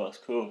 That's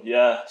cool.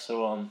 Yeah,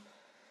 so,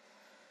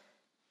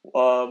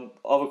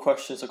 other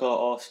questions I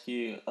gotta ask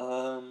you,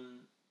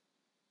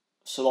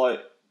 so,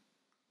 like,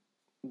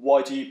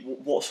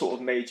 what sort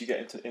of made you get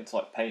into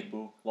like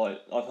paintball?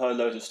 Like, I've heard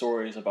loads of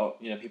stories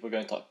about, people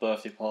going to like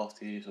birthday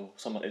parties or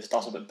something.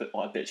 That's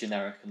a bit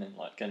generic, and then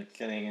like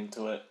getting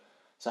into it.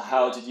 So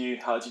how did you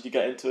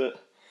get into it?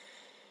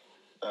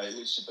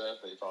 It's your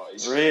birthday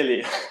parties.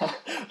 Really?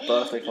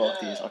 Birthday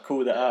parties. I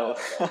called it out.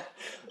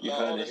 You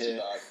heard it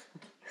here.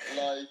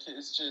 Like,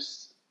 it's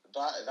just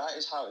that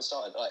is how it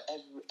started. Like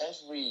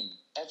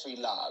every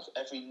lad,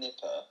 every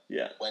nipper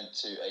went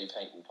to a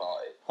paintball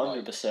party.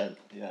 100%.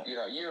 Yeah.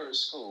 You were at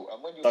school,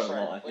 and when you found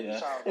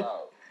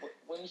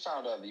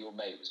out that your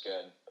mate was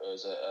going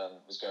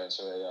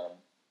to a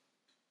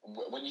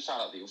when you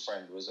found out that your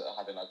friend was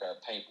having like a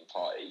paintball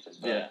party for his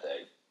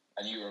birthday.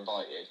 And you were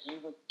invited.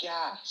 You were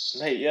gassed.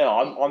 Mate, yeah,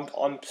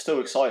 I'm still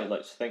excited,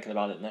 like thinking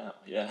about it now.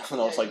 Yeah, when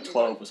I was like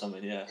 12 or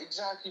something. Yeah.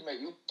 Exactly, mate.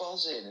 You're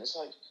buzzing. It's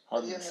like 100%.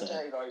 At the end of the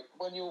day, like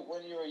when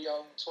you're a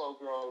young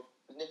 12-year-old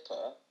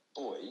nipper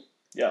boy.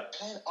 Yeah.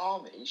 Playing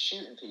army,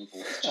 shooting people,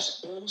 it's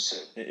just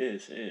awesome. It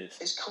is.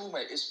 It's cool,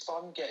 mate. It's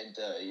fun getting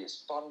dirty.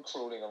 It's fun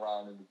crawling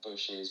around in the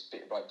bushes,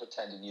 like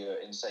pretending you're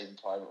in Saving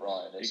Private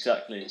Ryan.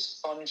 Exactly. It's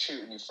fun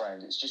shooting your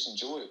friend. It's just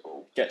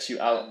enjoyable. Gets you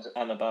out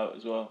and about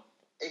as well.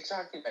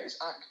 Exactly, mate. It's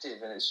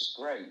active and it's just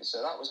great.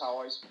 So that was how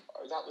I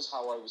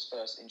was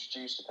first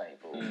introduced to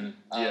paintball.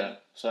 Yeah,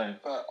 same.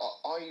 But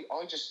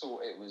I just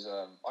thought it was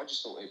that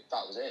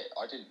was it.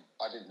 I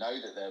didn't know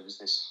that there was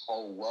this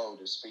whole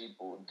world of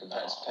speedball and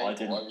competitive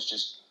paintball.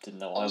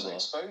 I wasn't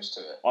exposed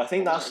to it. I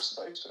think that's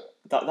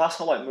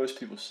how like most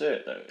people see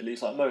it though. At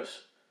least like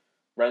most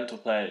rental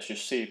players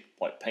just see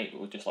like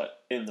paintball just like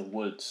in the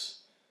woods,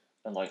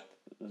 and like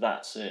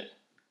that's it.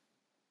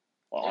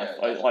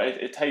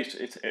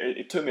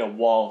 It took me a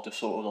while to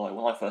sort of like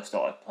when I first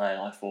started playing,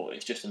 I thought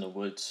it's just in the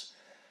woods.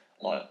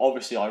 Like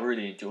obviously I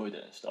really enjoyed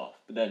it and stuff,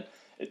 but then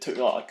it took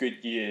like a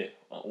good year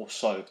or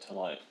so to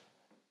like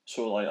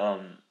sort of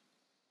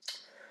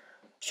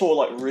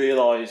like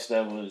realise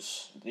there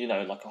was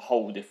like a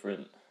whole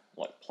different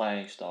like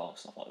playing style,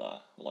 stuff like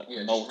that, like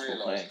multiple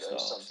playing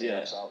styles.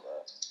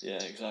 Yeah,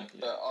 exactly.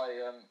 But I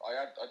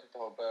did the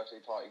whole birthday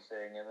party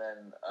thing, and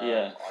then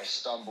I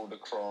stumbled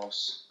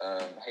across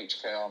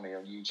HK Army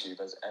on YouTube,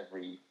 as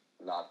every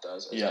lad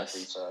does,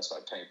 every first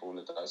like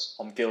paintballer does.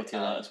 I'm guilty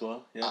of that as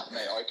well. Yeah,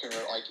 mate, I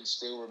can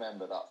still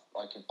remember that.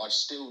 I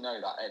still know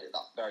that edit,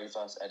 that very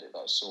first edit that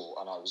I saw,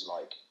 and I was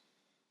like,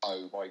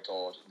 oh my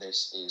god,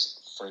 this is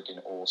friggin'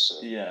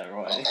 awesome. Yeah,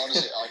 right. Like,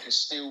 honestly, I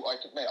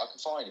can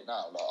find it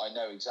now. Like, I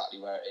know exactly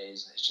where it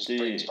is, and it just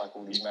brings back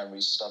all these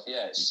memories and stuff.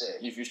 Yeah, it's sick.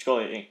 You've just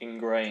got it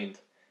ingrained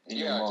in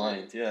your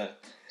mind. Yeah.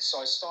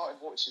 So I started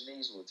watching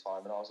these all the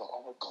time, and I was like,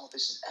 oh my god,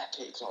 this is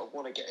epic. Like, I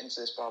want to get into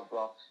this, blah, blah,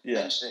 blah.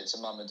 Yeah. Mentioned it to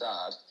mum and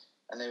dad,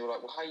 and they were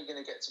like, well, how are you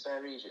going to get to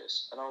Bear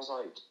Regis? And I was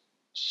like,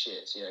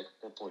 shit, yeah,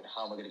 good point.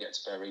 How am I going to get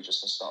to Bear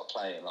Regis and start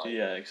playing? Like,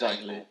 yeah,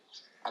 exactly. Paintball?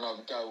 And I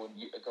would go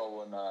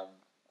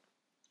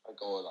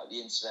on like the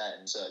internet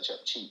and search up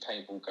cheap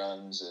paintball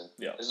guns, and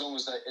as long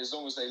as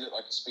they look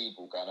like a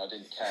speedball gun, I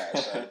didn't care.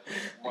 So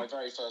my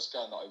very first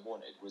gun that I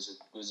wanted was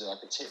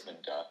like a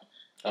Tippmann gun.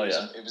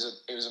 It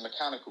was a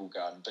mechanical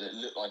gun, but it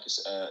looked like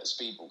a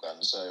speedball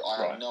gun. So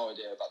I had no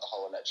idea about the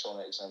whole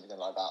electronics and everything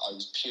like that. I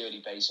was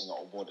purely basing it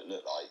on what it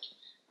looked like.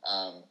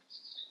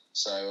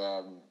 So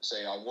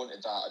I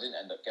wanted that. I didn't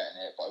end up getting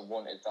it, but I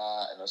wanted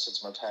that, and I said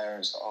to my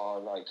parents,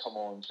 "Oh, like, come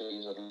on,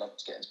 please! I'd love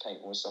to get into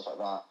paintball and stuff like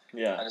that."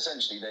 Yeah. And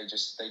essentially, they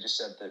just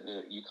said that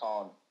look, you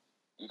can't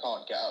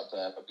get up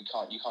there, but you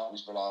can't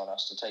always rely on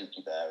us to take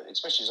you there.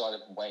 Especially as I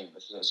live in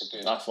Weymouth,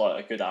 that's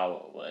like a good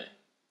hour away.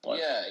 Like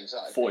yeah,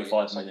 exactly.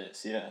 45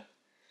 minutes. Yeah.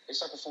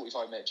 It's like a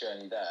 45-minute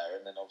journey there,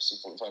 and then obviously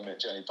 45-minute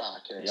journey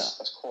back, and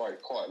that's quite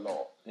a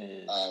lot. It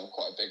is.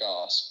 Quite a big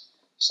ask.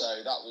 So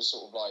that was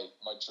sort of like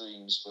my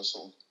dreams were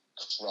sort of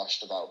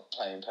crushed about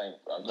playing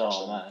paintball.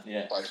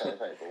 By playing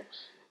paintball.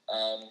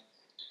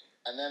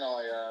 And then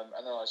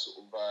I sort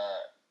of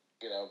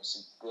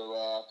obviously grew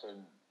up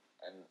and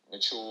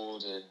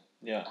matured, and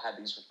had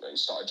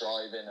started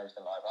driving and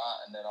everything like that,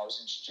 and then I was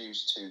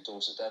introduced to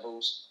Dorset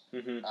Devils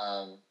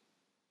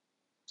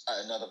at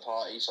another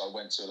party. So I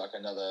went to like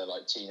another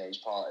like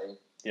teenage party.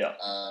 Yeah.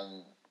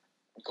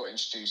 Got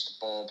introduced to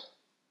Bob,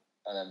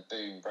 and then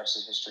boom, rest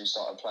is history.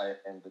 Started playing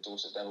in the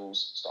Dorset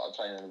Devils. Started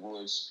playing in the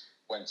woods.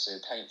 Went to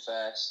Paint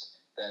Fest.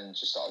 Then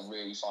just started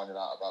really finding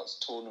out about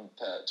tournament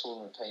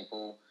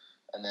paintball,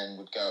 and then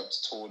would go up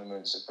to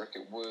tournaments at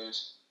Bricket Wood.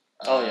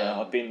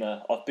 I've been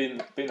there. I've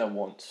been there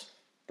once.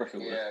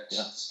 Bricket Wood.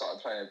 Yeah,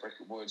 started playing at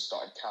Bricket Wood.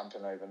 Started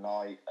camping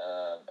overnight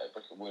at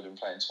Bricket Wood and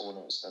playing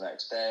tournaments the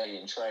next day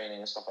and training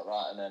and stuff like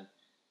that. And then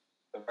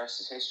the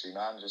rest is history,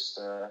 man. Just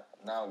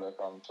now look,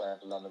 I'm playing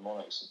for London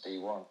Monarchs at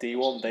D1.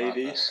 D1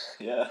 baby. Madness.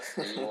 Yeah.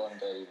 D1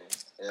 baby.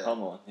 Yeah.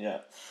 Come on,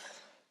 yeah.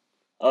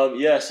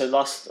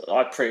 So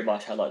I pretty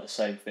much had like the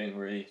same thing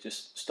really.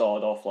 Just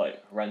started off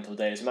like rental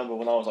days. I remember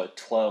when I was like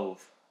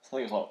 12. I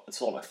think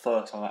it's like my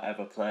first time I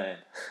ever playing.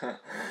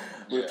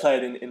 We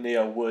played in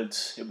the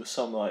woods. It was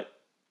some like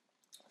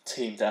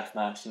team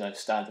deathmatch,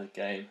 standard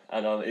game,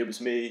 and it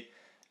was me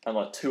and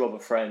like two other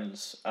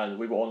friends, and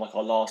we were on like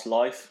our last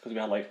life because we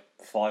had like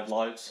 5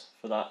 lives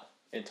for that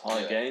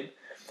entire game.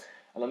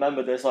 And I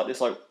remember there's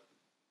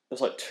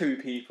 2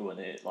 people in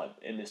it, like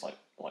in this like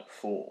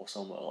fort or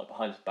somewhere, like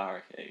behind this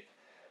barricade.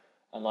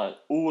 And like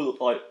all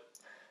like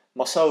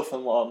myself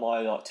and my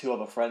like 2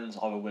 other friends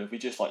I were with, we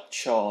just like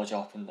charge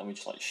up and then we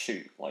just like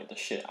shoot like the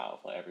shit out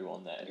of like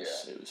everyone there. It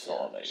was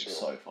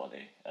so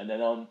funny. And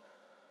then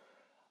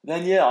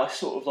I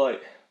sort of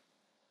like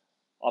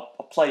I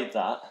played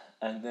that,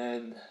 and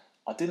then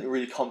I didn't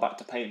really come back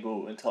to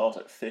paintball until I was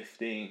like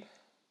 15.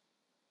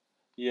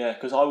 Yeah,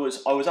 because I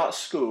was at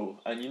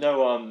school, and you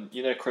know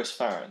Chris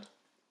Farron.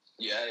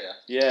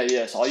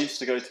 Yeah. So I used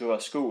to go to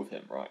school with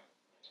him, right?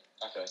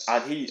 Okay.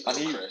 And he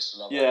Chris,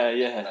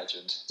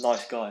 legend.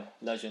 Nice guy,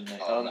 legend, mate.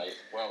 Mate,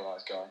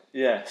 nice guy.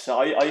 Yeah, so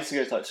I used to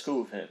go to like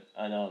school with him,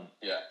 and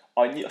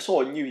I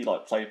knew he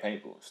like played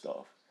paintball and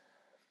stuff,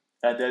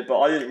 and then but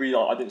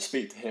I didn't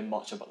speak to him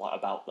much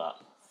about that.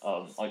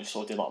 I just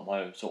sort of did like my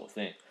own sort of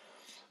thing,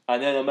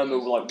 and then I remember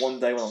like one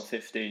day when I'm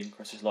 15,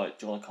 Chris was like,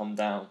 "Do you want to come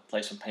down,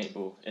 play some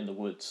paintball in the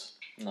woods?"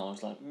 And I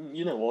was like,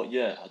 "You know what?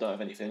 Yeah, I don't have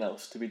anything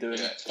else to be doing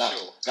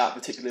that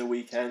particular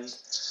weekend."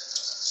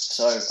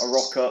 So I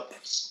rock up,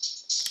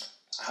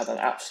 had an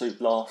absolute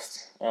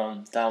blast.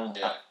 down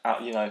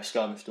at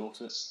Skirmish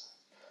Dorset.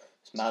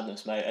 It's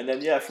madness, mate. And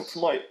then from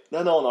like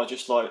then on, I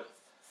just like.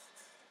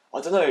 I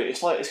don't know.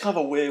 It's kind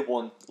of a weird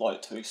one,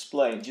 like to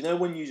explain. Do you know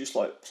when you just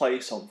like play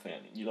something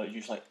and you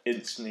just like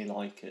instantly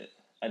like it,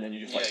 and then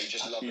you're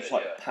just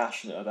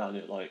passionate about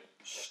it like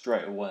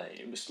straight away.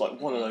 It was like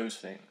one of those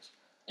things.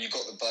 You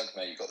got the bug,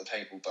 mate. You got the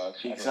paintball bug.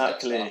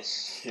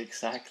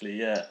 Exactly.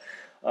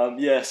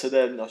 Yeah. So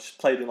then I just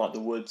played in like the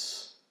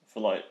woods for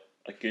like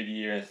a good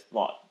year,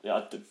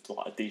 I did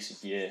like a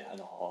decent year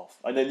and a half,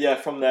 and then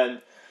from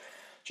then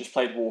just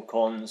played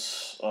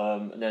walk-ons,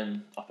 and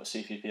then up at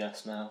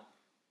CPPS now.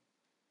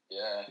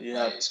 Yeah,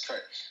 mate, it's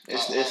crazy.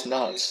 It's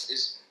nuts.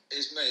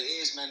 Mate,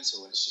 it is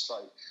mental, and it's just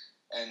like,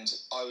 and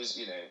I was,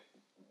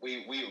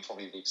 we were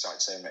probably the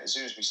exact same, mate. As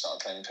soon as we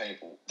started playing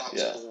paintball, that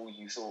was all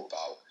you thought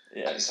about.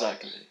 Yeah, and it's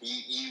exactly. Like,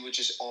 you were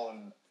just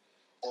on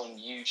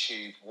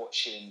YouTube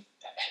watching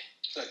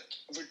like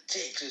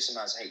ridiculous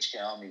amounts of HK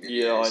Army videos.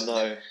 Yeah, I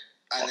know.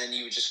 And then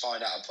you would just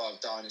find out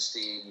about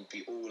Dynasty, and you'd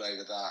be all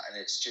over that,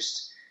 and it's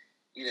just.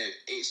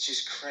 It's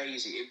just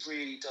crazy. It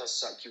really does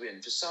suck you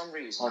in. For some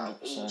reason,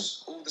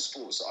 all the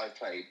sports that I've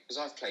played, because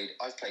I've played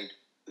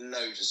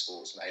loads of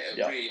sports, mate,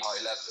 at a really high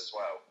level as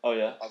well. Oh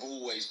yeah. I've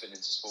always been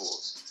into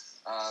sports.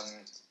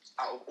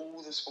 Out of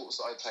all the sports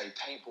that I played,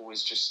 paintball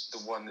is just the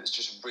one that's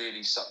just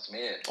really sucked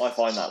me in. I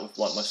find that with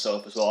like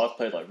myself as well. I've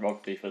played like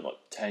rugby for like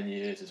 10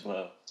 years as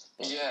well.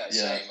 Same.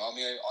 I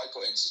mean, I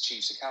got into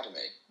Chiefs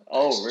Academy.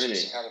 Oh really?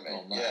 Chiefs Academy.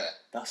 Oh, man. Yeah.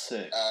 That's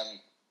sick.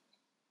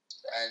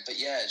 But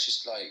yeah, it's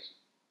just like.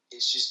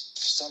 It's just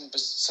for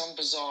some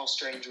bizarre,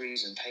 strange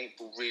reason,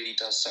 paintball really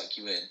does suck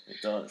you in. It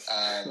does.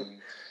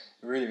 It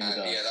really does.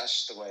 Yeah, that's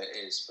just the way it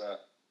is.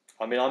 But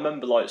I mean, I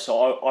remember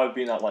I've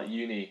been at like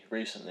uni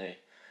recently,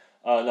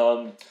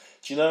 and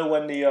do you know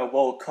when the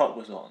World Cup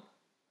was on?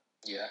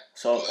 Yeah.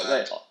 So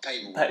paintball.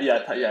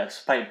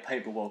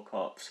 Paintball World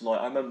Cup. So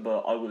like I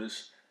remember I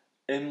was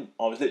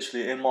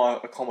literally in my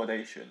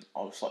accommodation. I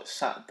was like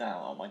sat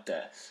down at my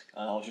desk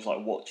and I was just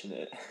like watching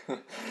it.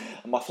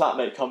 And my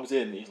flatmate comes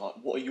in and he's like,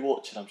 "What are you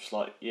watching?" I'm just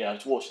like, "Yeah, I'm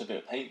just watching a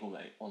bit of paintball,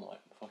 mate, on like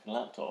my fucking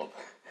laptop."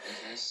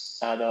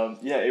 And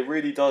it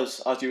really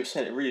does, as you were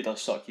saying, it really does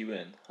suck you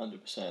in,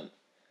 100%.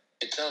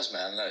 It does,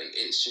 man. Like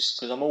it's just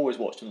because I'm always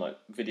watching like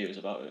videos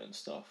about it and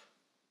stuff.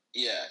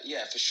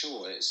 Yeah, for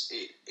sure. It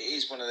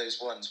is one of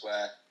those ones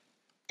where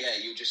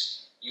you're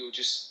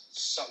just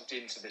sucked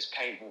into this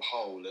paintball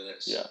hole, and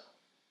it's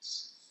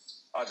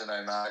I don't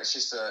know, man. It's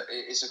just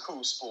it's a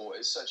cool sport.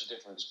 It's such a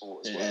different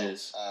sport as well. It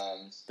is.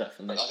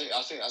 Definitely. But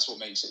I think that's what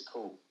makes it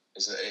cool.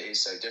 Is that it is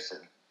so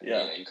different.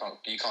 Yeah. You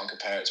can't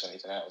compare it to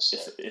anything else.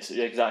 So. It's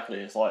exactly.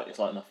 It's like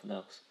nothing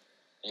else.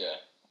 Yeah.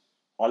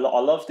 I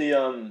love the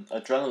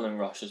adrenaline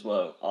rush as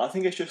well. I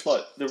think it's just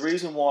like the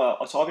reason why.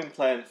 So I've been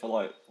playing for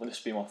like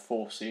this will be my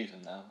 4th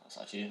season now.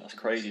 That's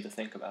crazy to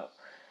think about.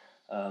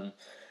 So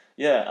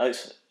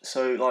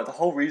like the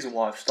whole reason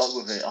why I've stuck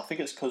with it, I think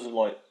it's because of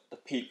like the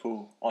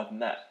people I've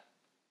met,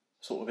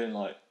 sort of in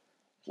like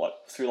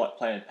through like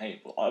playing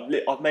paintball.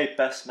 I've made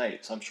best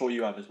mates. I'm sure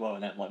you have as well,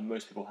 and then, like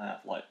most people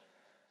have. Like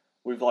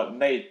we've like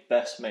made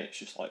best mates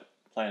just like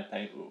playing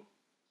paintball.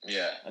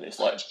 Yeah, and it's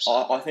like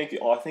I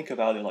think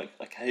about it like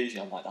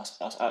occasionally. I'm like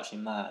that's actually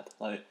mad.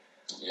 Like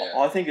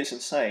I think it's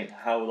insane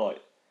how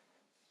like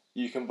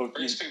you can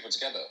brings people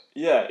together.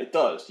 Yeah, it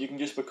does. You can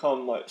just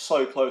become like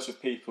so close with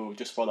people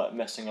just by like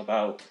messing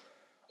about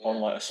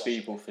on like a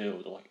speedball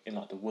field or like in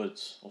like the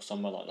woods or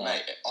somewhere like that.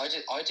 Mate,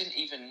 I didn't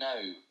even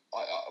know.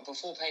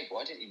 Before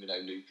paintball, I didn't even know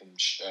Luke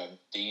and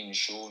Dean,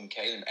 Sean,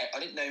 Caelan. I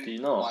didn't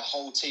know my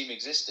whole team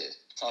existed.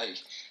 Like.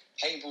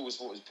 Paintball was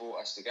what has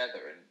brought us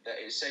together, and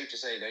it's safe to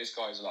say those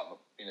guys are like,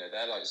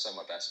 they're like some of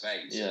my best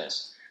mates. Yeah.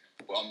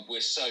 We're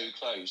so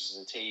close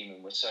as a team,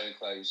 and we're so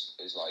close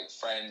as like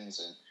friends,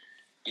 and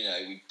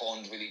we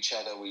bond with each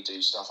other. We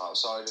do stuff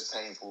outside of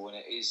paintball, and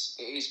it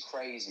is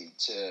crazy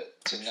to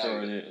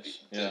know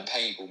that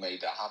paintball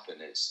made that happen.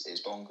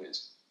 It's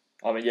bonkers.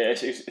 I mean,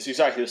 it's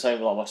exactly the same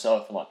with like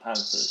myself and like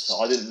Panthers.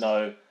 So I didn't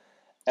know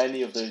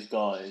any of those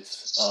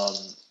guys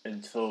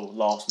until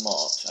last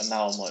March, and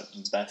now I'm like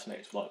best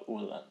mates with like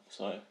all of them.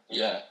 So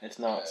it's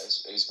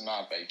nuts. Yeah, it's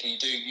mad, babe. You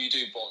do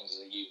bond as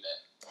a unit.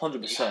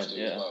 100%.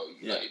 Yeah. Well.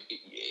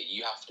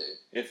 You have to.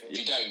 If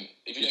you don't,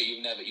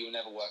 you'll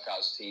never work out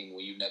as a team,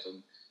 or you never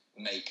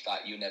make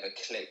that. You never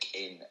click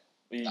in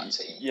that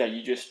team. Yeah,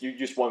 you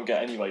just won't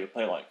get anywhere. You'll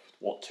play like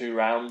 2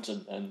 rounds,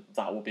 and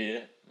that will be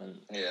it. And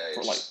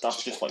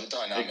that's just like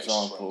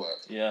example.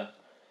 Yeah.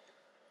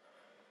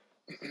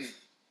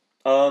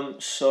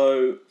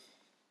 So,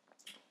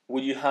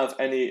 would you have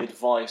any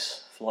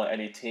advice for like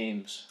any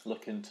teams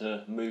looking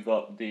to move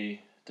up the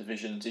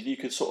divisions? If you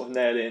could sort of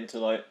nail it into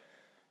like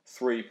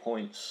 3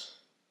 points,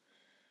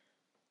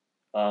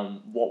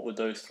 what would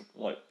those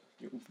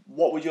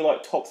what would your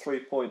like top 3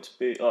 points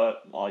be?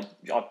 I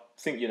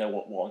think you know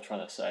what I'm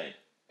trying to say.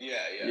 Yeah.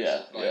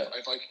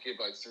 If I could give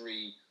like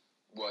 3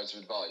 words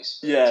of advice.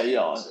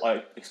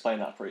 I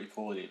explained that pretty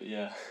poorly, but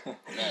yeah. No,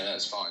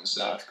 that's fine.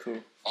 So that's cool.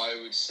 I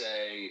would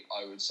say,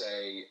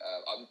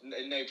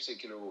 in no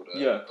particular order.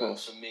 Yeah, of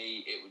course. For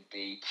me, it would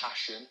be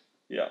passion.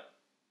 Yeah.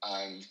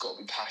 You've got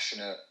to be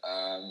passionate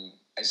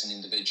as an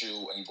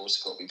individual, and you've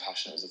also got to be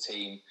passionate as a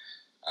team.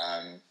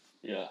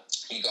 Yeah.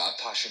 You've got to have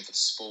passion for the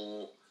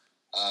sport,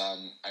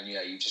 and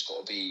you've just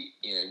got to be,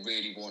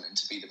 really wanting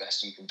to be the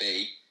best you can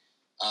be.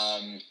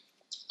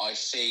 I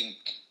think,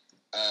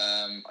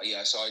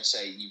 so I'd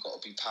say you've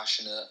got to be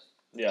passionate.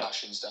 Yeah.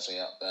 Passion's definitely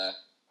up there.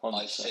 100%.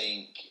 I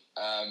think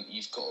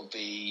you've got to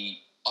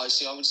be. I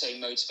would say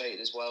motivated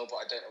as well, but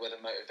I don't know whether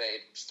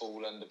motivated would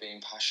fall under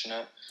being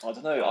passionate. I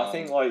don't know. I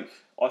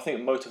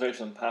think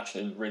motivation and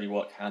passion really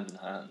work hand in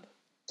hand.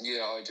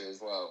 Yeah, I do as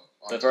well.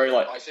 They're very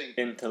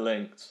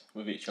interlinked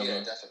with each other. Yeah,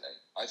 definitely.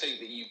 I think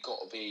that you've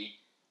got to be.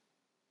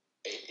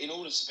 In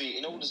order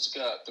to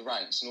go up the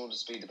ranks, in order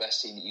to be the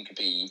best team that you could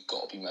be, you've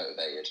got to be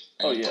motivated.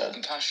 And you've got to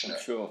be passionate.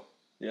 I'm sure.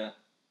 Yeah.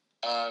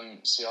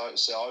 So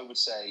I would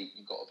say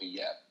you've got to be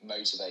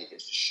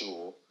motivated for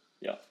sure.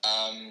 Yeah.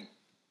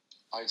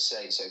 I'd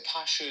say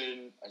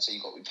passion. I'd say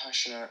you've got to be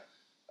passionate.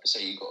 I'd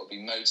say you've got to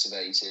be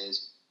motivated,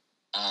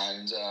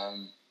 and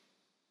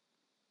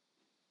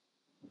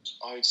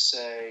I'd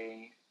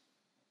say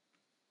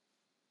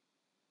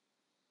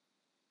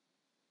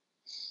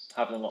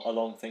having a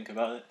long think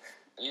about it.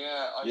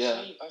 Yeah,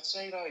 I'd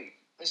say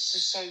there's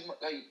just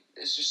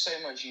so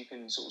much you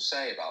can sort of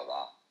say about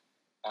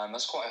that.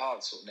 That's quite hard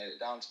to sort of nail it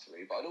down to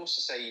 3. But I'd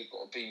also say you've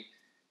got to be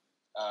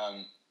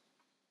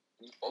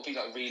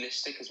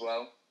realistic as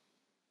well.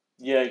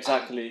 Yeah,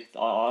 exactly.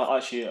 I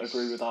actually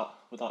agree with that.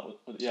 With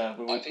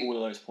all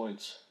of those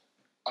points.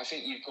 I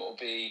think you've got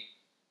to be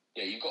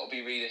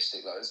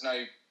realistic. Like, there's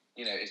no,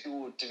 if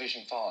you're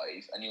Division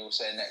 5 and you're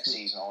saying next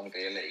season I want to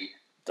be elite.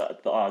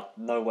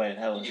 No way in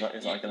hell is that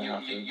going to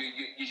happen.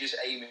 You're just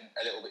aiming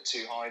a little bit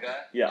too high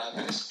there. Yeah.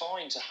 But it's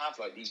fine to have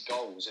these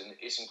goals, and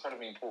it's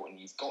incredibly important.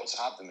 You've got to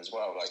have them as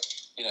well.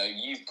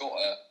 You've got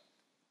to.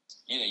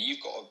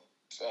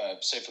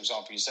 Say for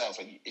example yourself,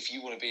 if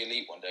you want to be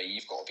elite one day,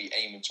 you've got to be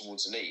aiming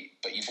towards elite,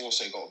 but you've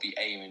also got to be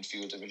aiming for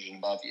your division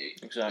above you.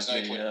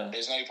 Exactly.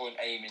 There's no point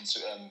aiming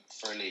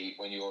for elite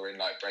when you're in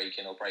break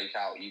in or break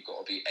out. You've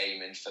got to be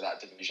aiming for that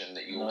division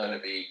that you're going to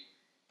be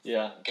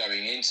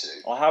going into.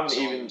 I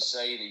would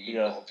say that you've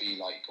got to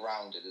be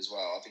grounded as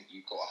well. I think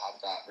you've got to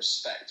have that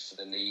respect for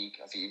the league.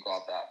 I think you've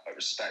got to have that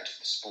respect for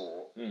the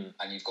sport,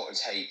 and you've got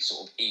to take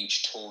sort of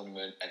each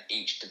tournament and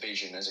each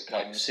division as it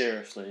comes.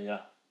 Seriously, yeah.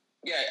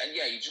 Yeah, and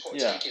you just got to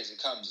take it as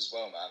it comes as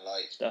well, man.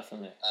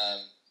 Definitely.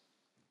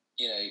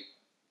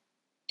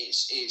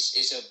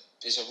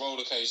 It's a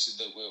roller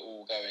coaster that we're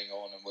all going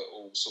on, and we're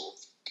all sort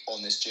of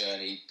on this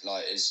journey,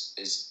 as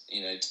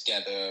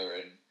together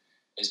and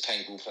as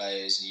paintball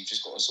players, and you've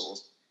just got to sort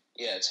of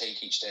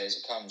take each day as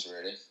it comes,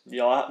 really.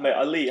 Yeah, mate.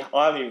 Elite.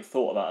 I haven't even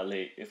thought about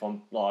elite. I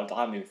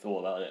haven't even thought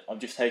about it. I'm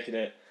just taking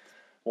it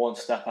one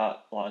step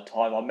at a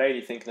time. I'm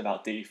mainly thinking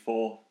about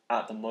D4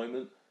 at the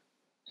moment.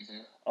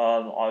 Mm-hmm.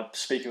 I'm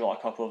speaking with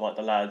a couple of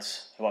the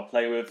lads who I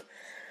play with.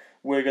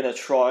 We're gonna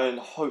try and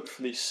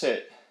hopefully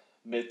sit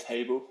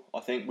mid-table. I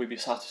think we'd be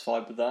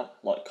satisfied with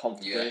that,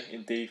 comfortably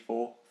in D4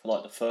 for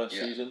the first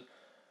season,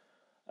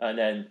 and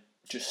then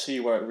just see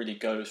where it really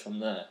goes from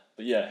there.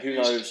 But who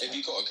knows? Have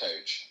you got a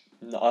coach?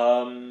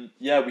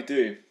 Yeah, we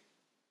do.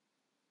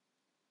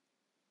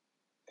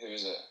 Who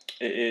is it?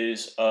 It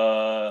is.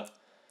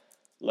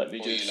 Let me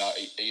just.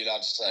 Are you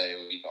allowed to say, or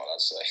are you not allowed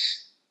to say?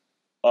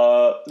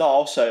 No,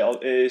 I'll say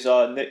it is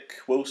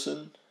Nick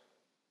Wilson.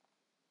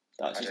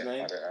 That's his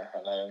name.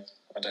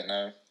 I don't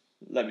know.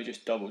 Let me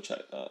just double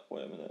check that.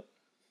 Wait a minute.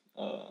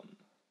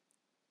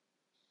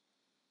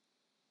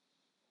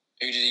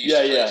 Who did he used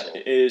to play for?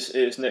 It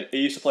is Nick. He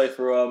used to play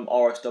for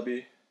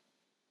RSW.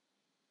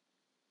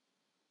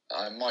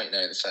 I might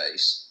know the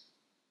face.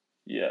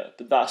 Yeah,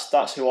 but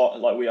that's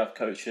who we have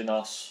coaching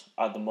us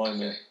at the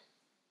moment. Okay.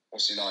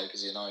 What's he like?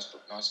 Is he a nice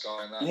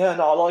guy in that? Yeah,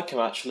 no, I like him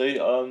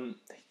actually.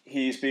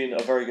 He's been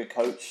a very good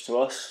coach to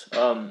us,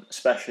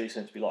 especially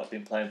since we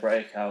been playing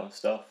Breakout and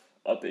stuff.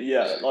 But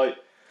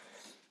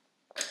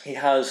he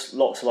has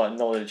lots of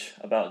knowledge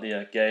about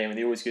the game, and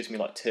he always gives me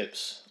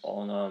tips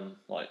on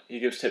he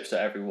gives tips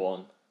to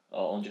everyone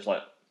on just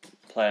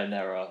playing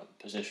their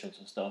positions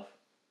and stuff.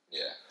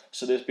 Yeah.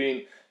 So there's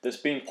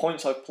been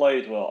points I've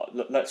played where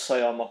let's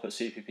say I'm up at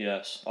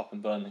CPPS up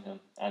in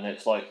Birmingham, and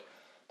it's the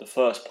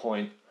first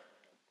point.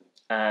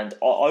 And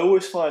I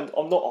always find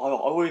I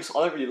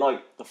don't really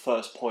like the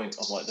first point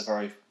of the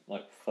very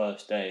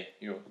first day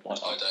you're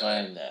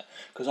playing there,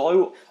 because I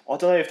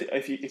don't know if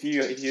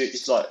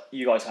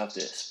you guys have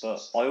this, but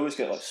I always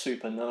get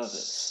super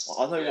nervous.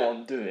 I know what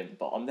I'm doing,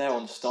 but I'm there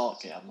on the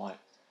start gate. I'm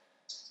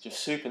just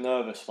super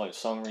nervous for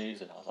some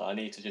reason. I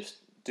need to just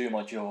do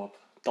my job,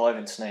 dive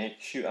in snake,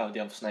 shoot out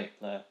the other snake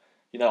player.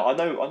 I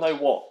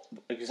know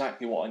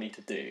exactly what I need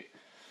to do.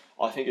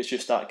 I think it's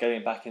just that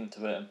getting back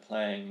into it and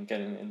playing and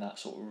getting in that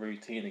sort of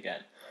routine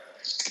again.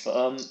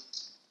 But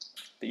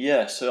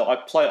yeah, so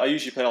I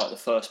usually play the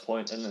first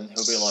point, and then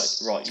he'll be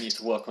right, you need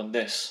to work on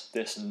this,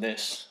 and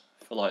this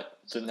for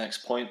the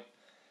next point,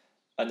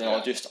 and then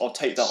I'll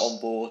take that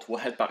on board. We'll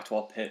head back to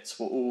our pits.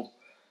 We'll all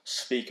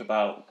speak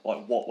about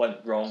like what went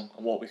wrong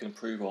and what we can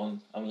improve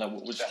on, and like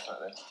we'll just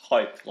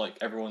hype like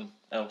everyone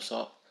else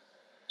up.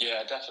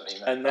 Yeah, definitely.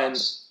 Mate. And then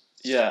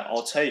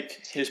I'll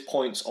take his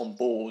points on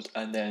board,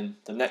 and then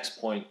the next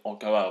point I'll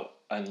go out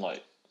and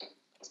like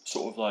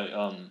sort of like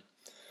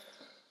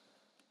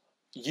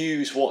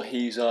use what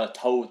he's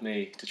told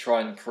me to try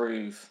and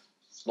improve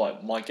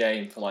like my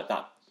game for like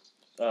that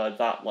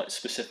like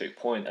specific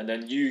point, and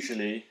then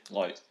usually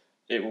like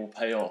it will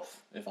pay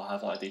off if I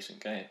have like a decent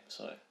game.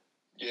 So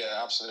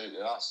yeah, absolutely.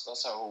 That's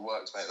how it all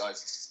works, mate. Like,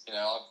 you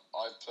know,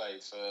 I've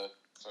played for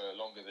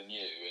longer than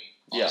you,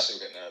 and I still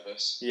get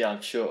nervous. Yeah,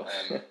 I'm sure.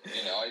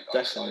 You know,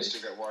 I still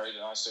get worried,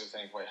 and I still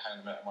think, wait, hang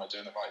on a minute, am I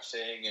doing the right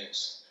thing? And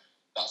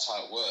that's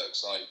how it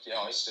works. Like, yeah,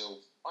 I still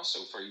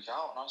freak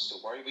out, and I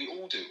still worry. We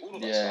all do. All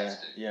of us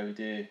do. Yeah, we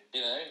do.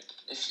 You know,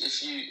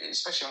 if you,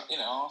 especially, you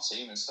know, our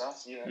team and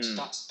stuff, you know,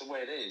 that's the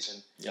way it is.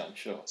 And yeah, I'm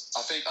sure.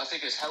 I think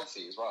it's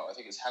healthy as well. I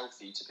think it's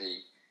healthy to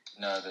be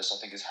nervous. I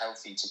think it's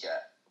healthy to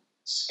get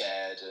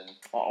scared, and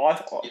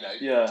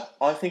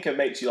I think it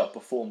makes you like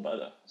perform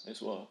better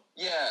as well.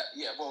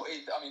 Well,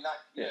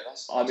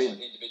 that's like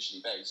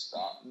individually based.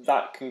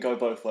 That can go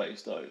both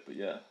ways though, but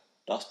yeah,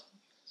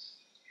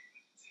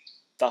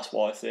 that's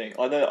what I think.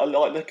 I know,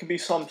 like there can be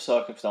some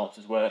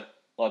circumstances where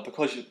like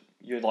because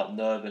you're like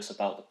nervous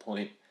about the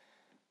point,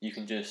 you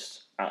can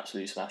just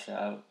absolutely smash it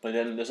out. But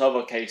then there's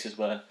other cases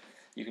where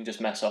you can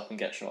just mess up and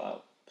get shot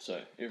out.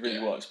 So it really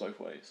works both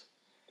ways.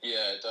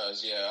 Yeah, it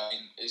does. Yeah, I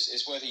mean,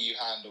 it's whether you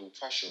handle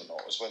pressure or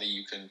not. It's whether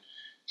you can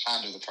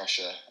handle the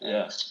pressure.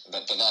 Yeah.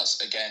 But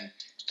that's again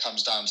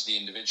comes down to the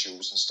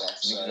individuals and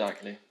stuff. So,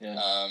 exactly. Yeah.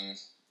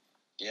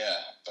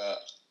 But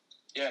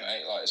yeah,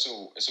 mate. Like it's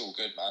all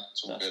good, man.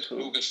 It's all good.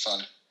 Cool. All good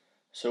fun.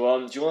 So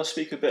do you want to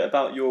speak a bit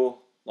about your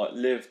like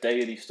Live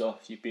Daily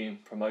stuff you've been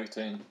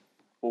promoting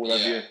all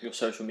over your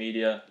social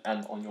media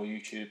and on your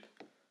YouTube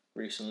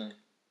recently?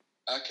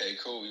 Okay,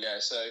 cool. Yeah.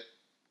 So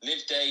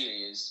Live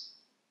Daily is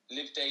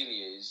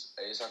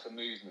like a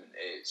movement.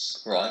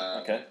 It's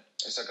okay.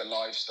 It's like a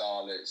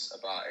lifestyle. It's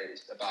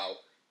about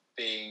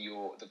being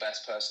the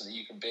best person that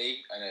you can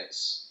be,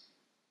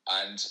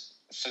 and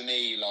for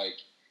me,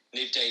 like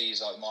Live Daily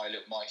is like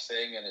my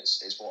thing, and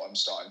it's what I'm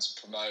starting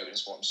to promote, and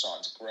it's what I'm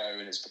starting to grow,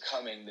 and it's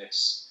becoming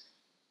this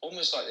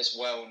almost like this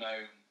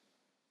well-known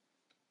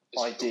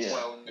idea.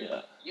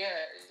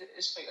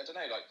 It's I don't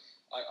know. Like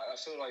I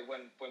feel like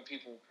when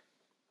people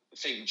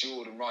think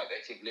Jordan Wright,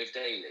 they think Live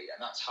Daily, and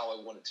that's how I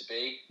want it to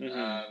be.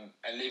 Mm-hmm.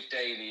 And Live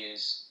Daily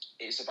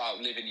it's about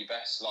living your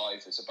best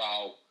life. It's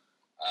about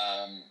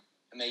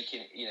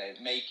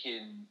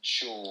making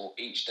sure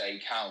each day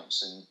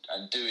counts,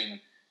 and doing,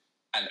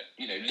 and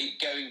you know,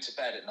 going to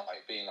bed at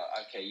night being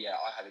like, okay, yeah,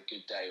 I had a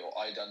good day, or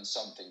I done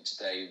something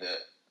today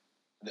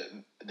that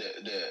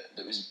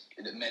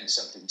meant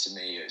something to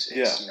me. It's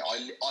you know,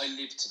 I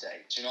lived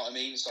today. Do you know what I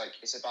mean? It's like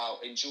it's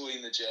about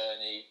enjoying the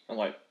journey and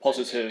like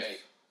positive.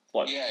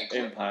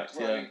 Impact,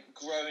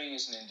 growing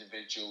as an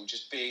individual,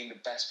 just being the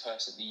best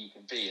person that you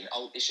can be, and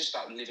it's just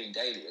about living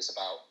daily. It's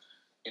about,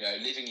 you know,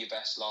 living your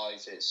best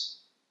life. It's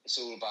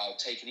all about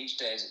taking each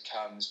day as it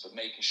comes, but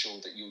making sure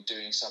that you're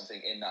doing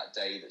something in that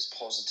day that's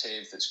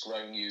positive, that's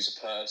growing you as a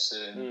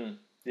person.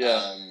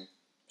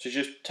 So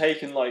just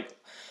taking like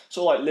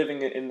sort of like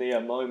living it in the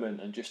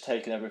moment and just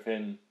taking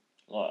everything,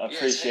 like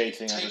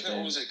appreciating everything. Taking it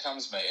all as it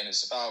comes, mate. And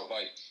it's about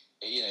like,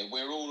 you know,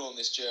 we're all on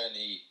this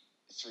journey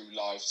through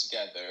life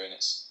together, and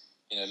it's,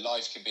 you know,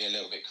 life can be a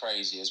little bit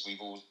crazy, as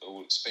we've all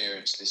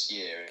experienced this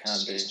year.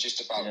 It's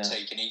just about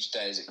taking each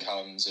day as it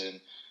comes,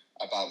 and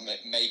about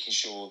making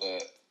sure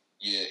that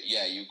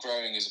you're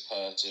growing as a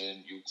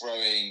person, you're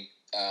growing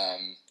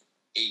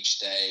each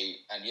day,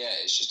 and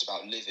it's just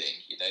about living,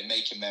 you know,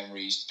 making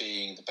memories,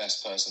 being the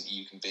best person that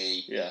you can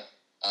be,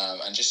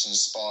 and just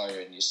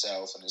inspiring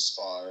yourself and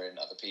inspiring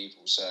other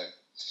people. So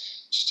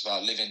it's just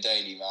about living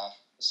daily, man.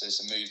 So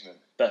it's a movement.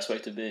 Best way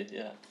to be,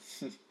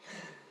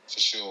 for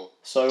sure.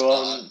 So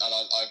and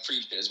I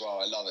appreciate it as well.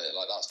 I love it.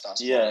 Like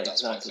that's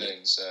exactly my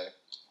thing. So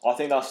I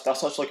think that's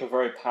such like a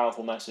very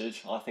powerful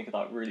message. I think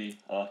that really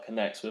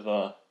connects with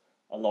a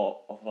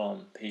lot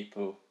of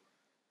people.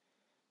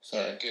 So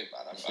yeah, good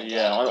man.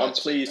 I'm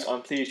pleased.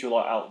 I'm pleased you're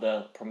like out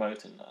there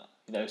promoting that.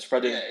 You know,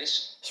 spreading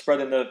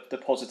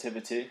the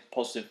positivity,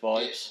 positive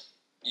vibes.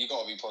 You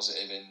got to be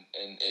positive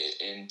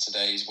in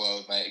today's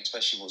world, mate.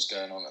 Especially what's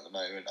going on at the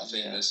moment. I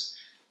think there's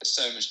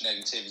so much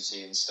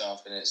negativity and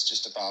stuff, and it's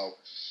just about,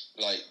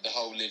 like, the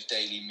whole Live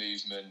Daily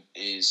movement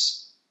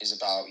is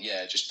about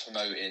just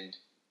promoting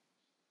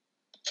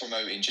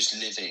just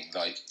living.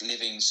 Like,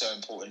 living is so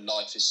important.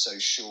 Life is so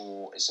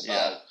short. It's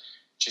about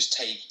just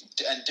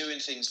doing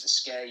things that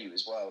scare you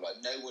as well.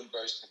 Like, no one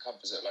grows to the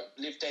comfort zone. Like,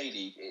 Live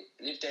Daily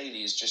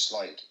is just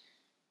like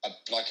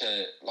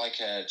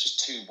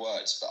just two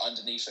words, but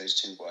underneath those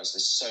two words,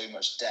 there's so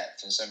much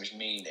depth and so much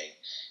meaning.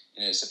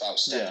 You know, it's about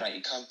stepping out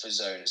your comfort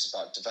zone. It's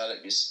about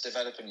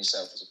developing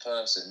yourself as a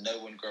person. No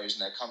one grows in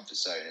their comfort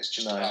zone. It's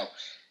just about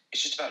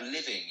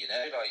living. You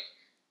know, like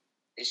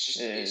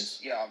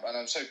and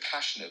I'm so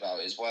passionate about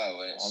it as well.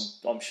 And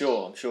I'm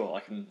sure I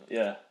can.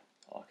 Yeah,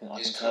 I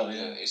can tell.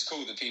 Yeah. It's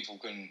cool that people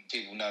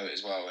know it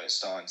as well, and it's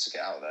starting to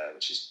get out there,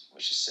 which is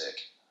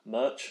sick.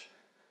 Merch?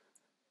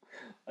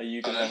 Are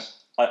you gonna?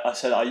 I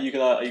said, are you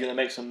gonna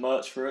make some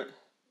merch for it?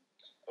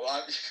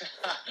 Well,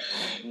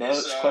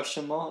 merch?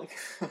 Question mark.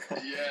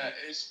 Yeah,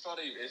 it's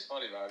funny,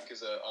 man,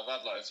 because I've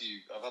had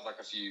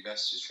a few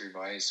messages through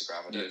my Instagram.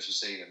 I don't know if you've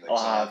seen them.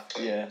 I have.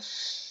 Yeah.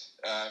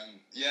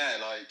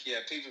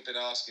 People have been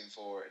asking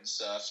for it and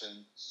stuff,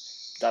 and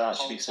that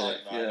actually sick.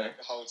 Yeah.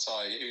 Hold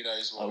tight. Who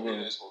knows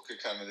what could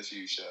come in the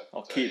future?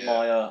 I'll keep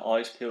my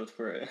eyes peeled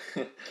for it.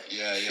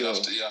 Yeah, sure. You'll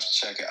have to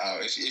check it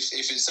out. If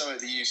it's something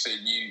that you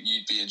think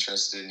you'd be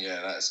interested in,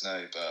 let us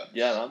know. But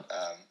yeah, man.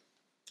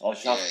 I'll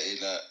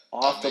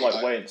have to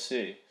wait and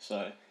see.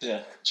 So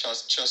yeah.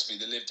 Trust me,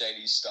 the Live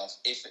Daily stuff.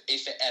 If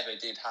it ever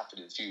did happen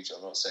in the future,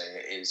 I'm not saying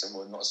it is.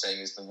 I'm not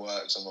saying it's the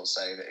works. I'm not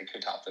saying that it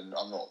could happen.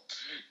 I'm not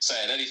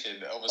saying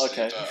anything, obviously.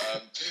 Okay.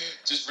 But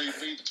just read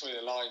between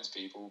the lines,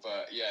 people.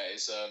 But yeah,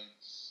 it's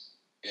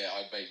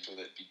I'd make sure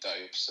that it'd be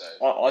dope. So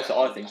I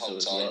think so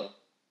as well.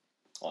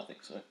 I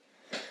think so.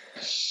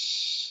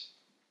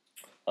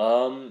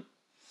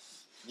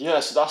 Yeah,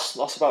 so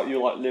that's about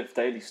your Live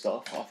Daily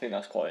stuff. I think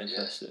that's quite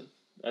interesting. Yeah.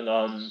 And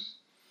I'm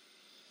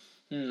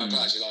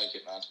glad you like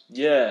it, man.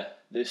 Yeah,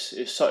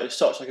 it's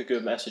such a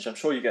good message. I'm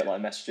sure you get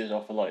messages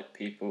off of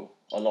people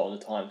a lot of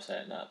the time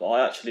saying that, but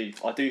I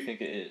do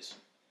think it is,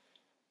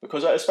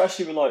 because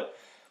especially with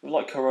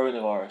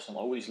coronavirus and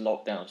all these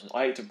lockdowns. And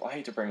I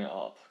hate to bring it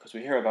up because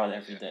we hear about it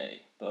every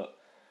day, but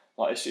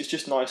it's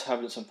just nice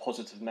having some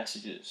positive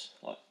messages,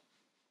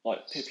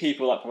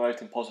 people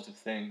promoting positive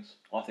things.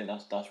 I think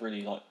that's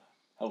really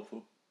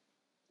helpful.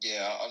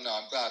 Yeah, I'm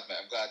glad, mate.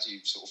 I'm glad you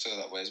sort of feel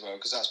that way as well,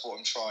 because that's what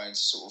I'm trying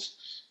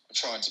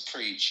to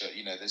preach.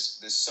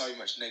 There's so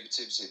much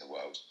negativity in the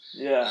world.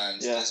 Yeah.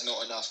 And there's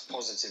not enough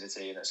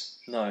positivity in it.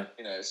 No.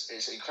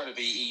 It's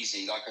incredibly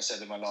easy, like I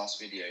said in my last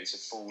video, to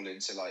fall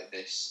into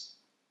this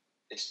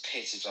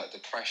pit of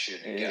depression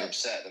and get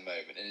upset at the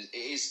moment. And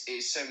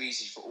it's so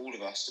easy for all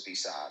of us to be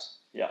sad.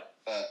 Yeah.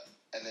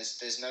 And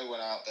there's no one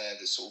out there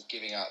that's sort of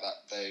giving out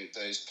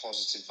those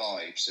positive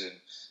vibes,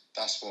 and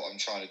that's what I'm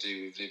trying to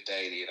do with Live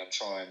Daily, and I'm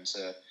trying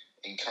to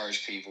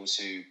encourage people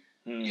to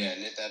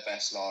live their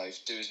best life,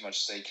 do as much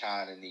as they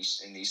can in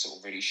these sort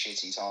of really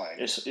shitty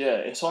times.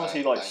 It's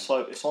honestly it's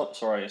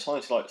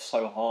honestly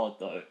so hard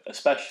though,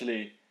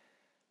 especially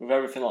with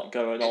everything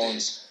going on.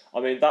 I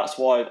mean, that's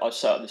why I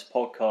set up this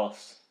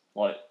podcast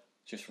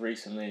just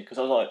recently, because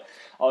I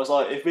was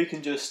like, if we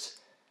can just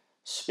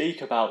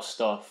speak about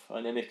stuff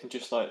and then it can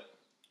just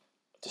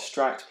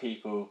distract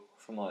people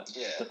from the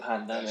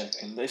pandemic.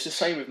 Definitely. And it's the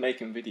same with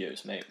making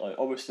videos, mate.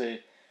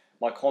 Obviously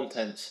my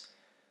content's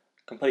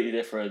completely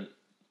different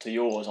to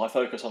yours. I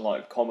focus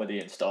on comedy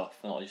and stuff,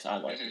 and I just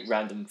add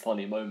random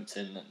funny moments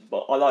in.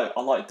 But I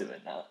like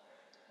doing that.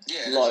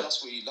 Yeah,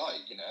 that's what you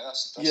like,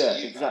 That's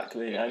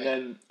exactly. And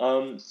then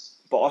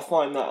but I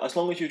find that as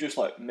long as you're just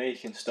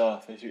making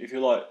stuff, if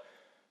you're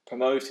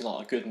promoting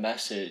a good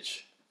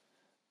message,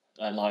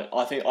 and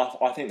I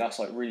think that's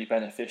really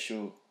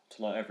beneficial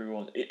to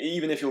everyone.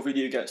 Even if your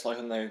video gets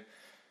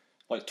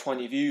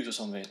 20 views or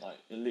something,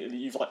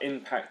 you've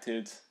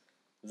impacted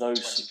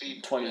those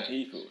 20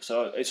 people.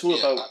 So it's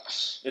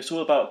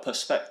all about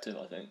perspective,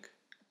 I think.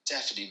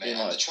 Definitely, mate.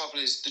 And the trouble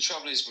is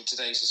with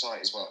today's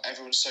society as well.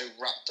 Everyone's so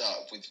wrapped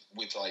up with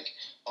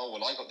oh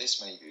well, I got this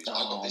many views. I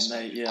got this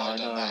many views. I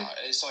know. That.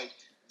 And it's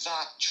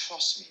that.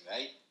 Trust me,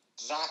 mate.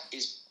 That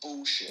is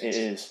bullshit. It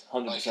is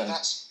 100%.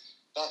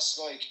 That's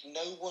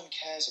no one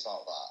cares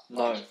about that.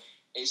 No.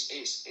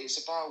 It's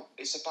about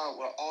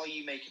are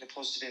you making a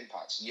positive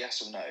impact?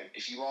 Yes or no.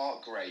 If you are,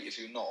 great. If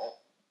you're not,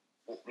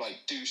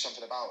 do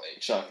something about it.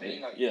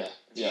 Exactly.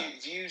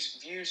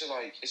 Views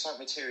are it's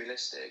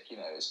materialistic.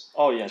 Views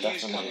definitely.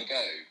 come and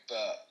go,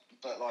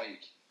 but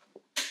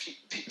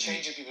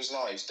changing people's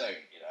lives don't.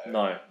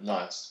 No.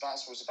 That's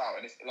what it's about.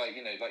 And if like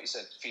you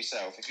said for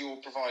yourself, if you're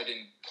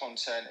providing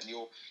content and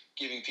you're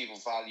giving people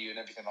value and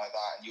everything like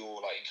that, and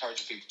you're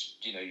encouraging people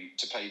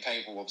to play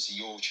paintball. Obviously,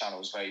 your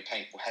channel is very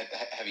paintball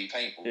heavy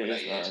paintball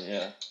related. It is,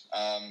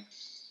 man,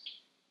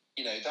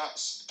 yeah.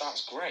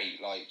 That's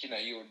great.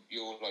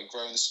 You're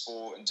growing the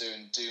sport and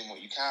doing what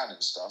you can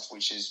and stuff,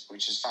 which is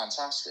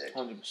fantastic.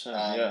 100%.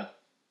 Yeah.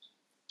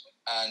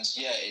 And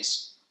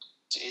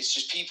it's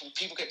just people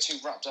get too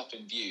wrapped up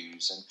in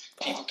views, and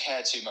people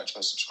care too much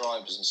about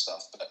subscribers and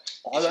stuff. But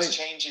if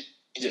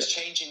it's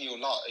changing your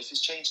life, if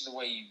it's changing the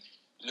way you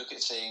look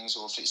at things,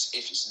 or if it's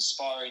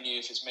inspiring you,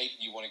 if it's making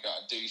you want to go out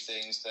and do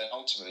things, then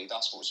ultimately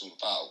that's what it's all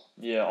about.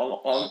 Yeah, in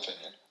my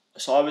opinion.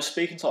 So I was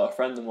speaking to a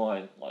friend of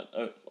mine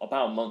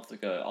about a month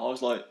ago. I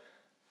was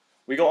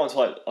we got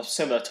onto a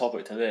similar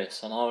topic to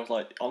this, and I was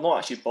I'm not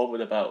actually bothered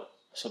about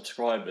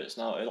subscribers.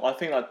 Now I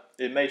think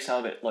it may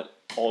sound a bit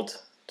odd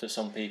to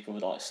some people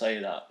that I say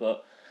that,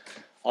 but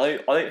I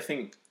don't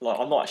think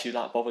I'm not actually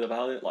that bothered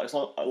about it. It's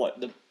not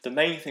the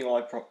main thing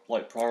I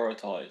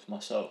prioritize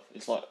myself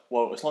is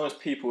as long as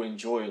people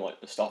enjoy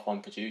the stuff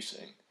I'm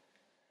producing,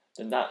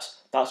 then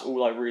that's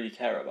all I really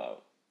care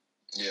about.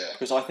 Yeah.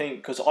 Because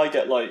I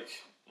get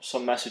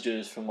some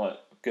messages from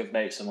good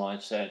mates of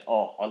mine saying,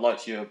 "Oh, I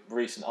liked your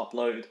recent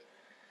upload.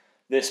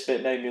 This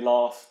bit made me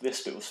laugh.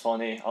 This bit was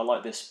funny. I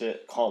like this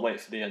bit. Can't wait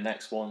for the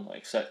next one,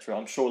 etc."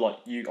 I'm sure like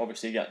you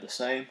obviously get the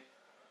same.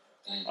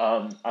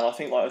 And I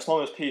think like as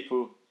long as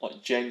people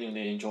like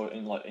genuinely enjoy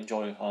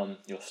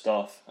your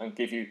stuff and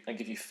give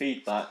you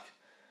feedback,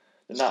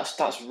 then that's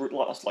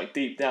like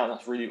deep down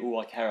that's really all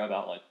I care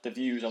about. Like the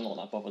views, I'm not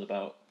that bothered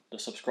about. The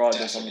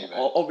subscribers,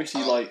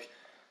 obviously like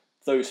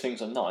those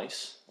things are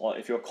nice. Like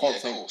if you're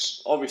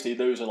content, obviously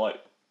those are like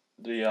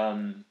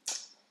the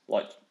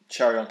like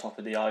cherry on top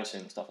of the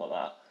icing, stuff like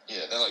that.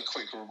 Yeah, they're like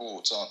quick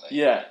rewards, aren't they?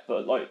 Yeah,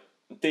 but like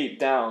deep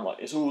down, like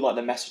it's all like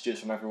the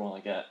messages from everyone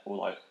I get, or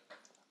like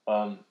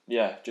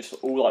just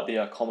all like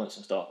the comments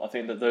and stuff. I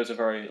think that those are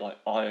very like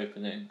eye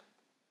opening.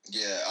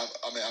 Yeah,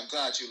 I mean, I'm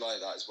glad you like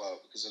that as well,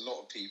 because a lot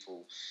of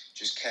people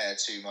just care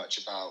too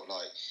much about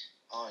like,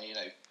 oh, you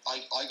know,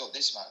 I got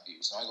this amount of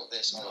views and I got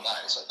this and I got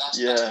that. It's like that's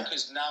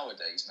because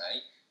nowadays,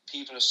 mate,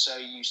 people are so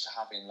used to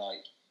having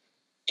like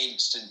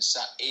instant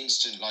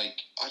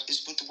like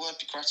would the word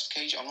be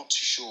gratification? I'm not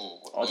too sure.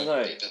 I don't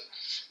know. But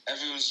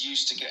everyone's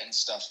used to getting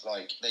stuff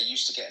like they're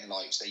used to getting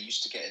likes, they're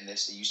used to getting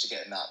this, they're used to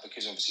getting that,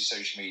 because obviously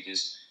social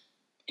media's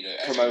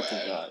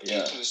promoted that.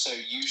 Yeah, people are so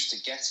used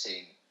to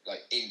getting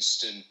like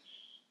instant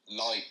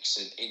likes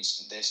and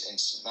instant this,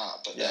 instant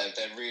that, but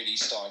they're really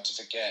starting to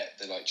forget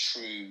the like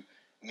true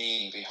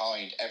meaning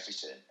behind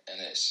everything, and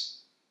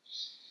that's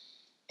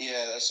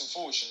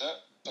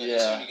unfortunate. But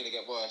it's only going to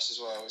get worse as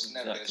well. It's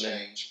never going to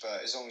change.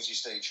 But as long as you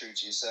stay true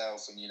to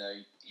yourself, and you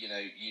like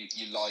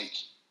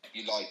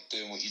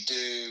doing what you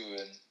do,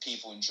 and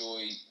people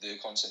enjoy the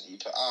content that you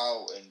put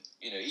out, and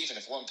even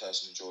if one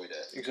person enjoyed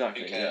it,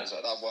 exactly, who cares?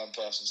 Like that one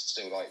person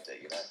still liked it,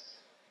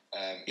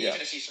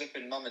 Even if you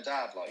flipping mum and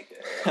dad like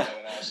it, and no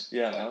one else,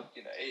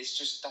 it's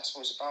just that's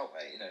what it's about,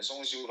 mate. As long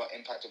as you're like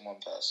impacting one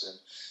person,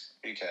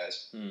 who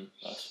cares?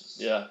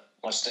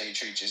 Stay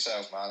true to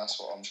yourself, man. That's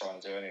what I'm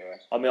trying to do anyway.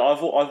 I mean,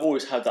 I've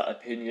always had that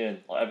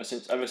opinion. Like ever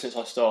since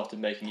I started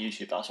making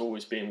YouTube, that's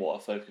always been what I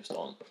focused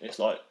on. It's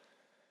like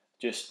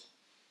just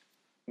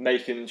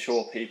making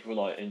sure people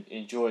like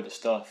enjoy the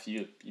stuff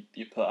you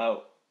put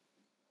out.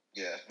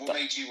 Yeah. What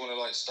made you want to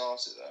like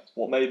start it then?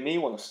 What made me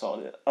want to start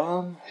it? Yeah,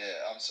 I'm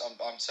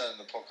turning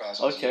the podcast.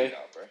 Okay. To you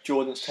now, bro.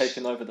 Jordan's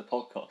taken over the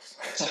podcast.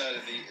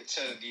 turning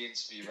the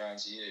interview around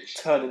to you.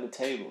 Turning the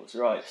tables,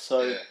 right?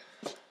 So. Yeah.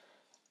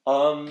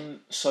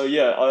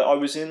 I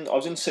was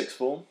in sixth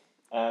form,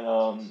 and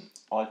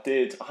I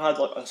had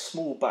like a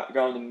small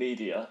background in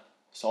media,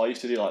 so I used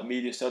to do like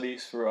media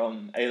studies for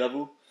A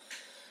level.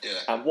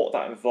 Yeah. And what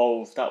that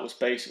involved, that was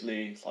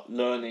basically like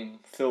learning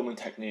filming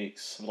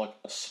techniques with like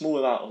a small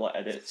amount of like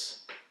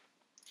edits,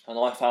 and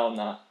I found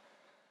that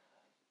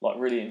like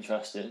really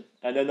interesting.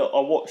 And then I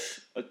watched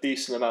a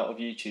decent amount of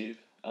YouTube,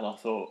 and I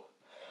thought,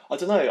 I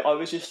don't know. I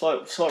was just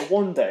like, so like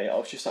one day I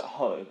was just at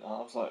home and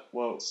I was like,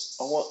 well,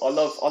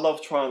 I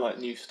love trying like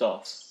new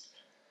stuff.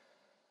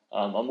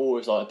 I'm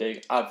always like a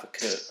big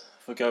advocate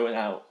for going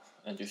out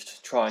and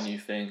just trying new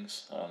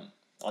things. I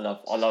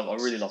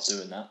really love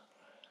doing that.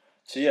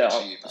 So yeah,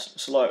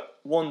 so like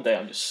one day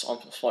I'm just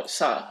like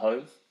sat at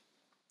home,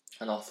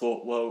 and I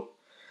thought, well,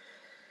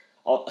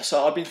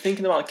 so I've been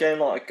thinking about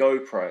getting like a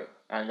GoPro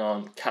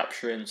and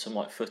capturing some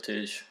like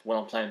footage when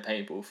I'm playing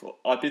paintball.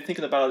 I've been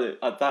thinking about it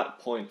at that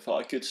point for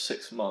like a good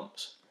 6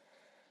 months,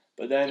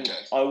 but then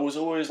I was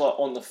always like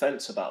on the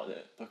fence about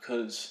it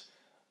because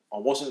I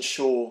wasn't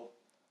sure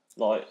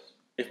like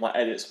if my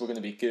edits were going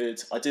to be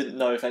good. I didn't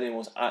know if anyone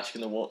was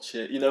actually going to watch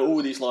it.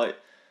 All these like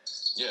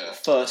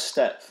first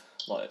step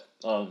like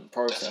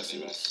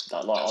processes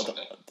that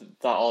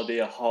are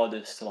the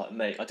hardest to like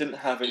make. I didn't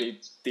have any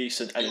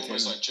decent editing. You're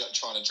almost like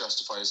trying to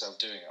justify yourself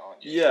doing it,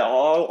 aren't you? Yeah, I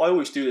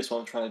always do this when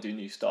I'm trying to do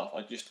new stuff.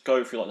 I just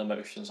go through like the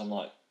motions. I'm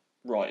like,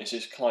 right,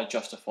 can I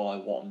justify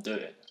what I'm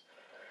doing?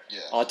 Yeah.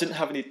 I didn't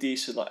have any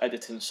decent like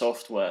editing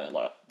software.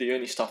 Like the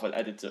only stuff I'd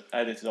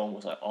edited on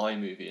was like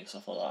iMovie and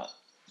stuff like that.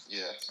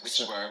 Yeah, which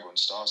is where everyone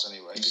starts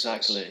anyway.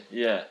 Exactly. So.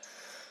 Yeah.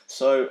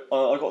 So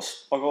I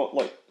got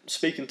like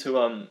speaking to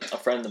a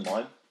friend of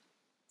mine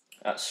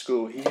at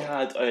school. He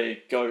had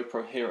a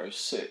GoPro Hero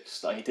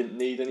 6 that he didn't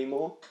need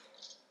anymore.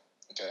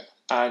 Okay.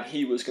 And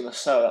he was going to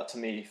sell that to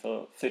me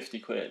for 50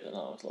 quid, and I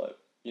was like,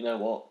 you know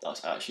what?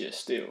 That's actually a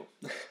steal.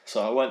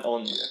 So I went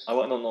on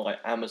like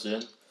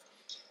Amazon,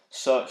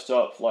 searched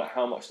up like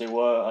how much they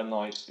were, and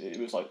like it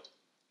was like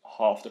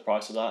half the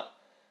price of that.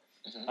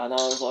 Mm-hmm. And I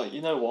was like,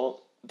 you know what?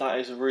 That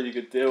is a really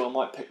good deal. I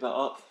might pick that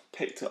up.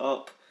 Picked it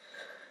up.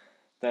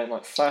 Then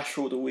like flash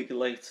forward a week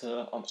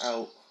later, I'm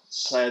out,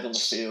 playing on the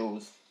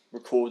field,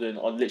 recording.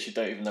 I literally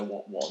don't even know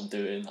what I'm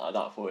doing at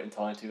that point in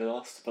time, to be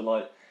honest. But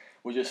like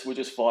we're just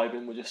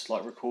vibing. We're just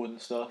like recording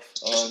stuff.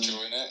 Just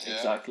enjoying it. Yeah.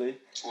 Exactly.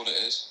 That's what it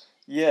is.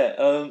 Yeah.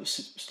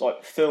 So,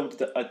 like filmed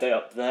a day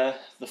up there.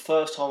 The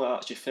first time I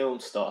actually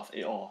filmed stuff,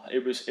 it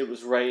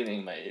was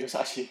raining, mate. It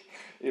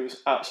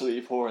was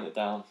absolutely pouring it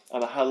down,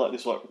 and I had like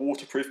this like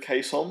waterproof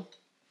case on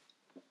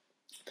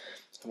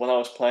when I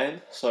was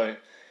playing. So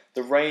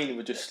the rain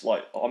would just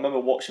like, I remember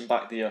watching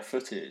back the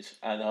footage,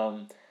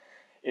 and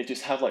it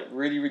just had like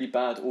really, really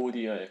bad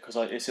audio because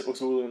it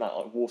was all in that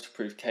like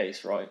waterproof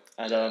case, right?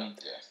 And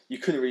you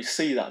couldn't really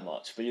see that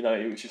much, but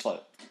it was just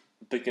like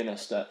beginner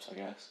steps, I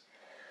guess.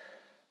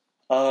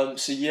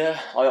 So yeah,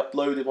 I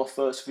uploaded my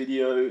first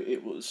video.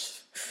 It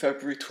was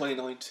February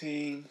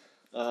 2019.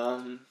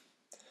 And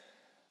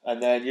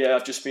then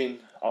I've just been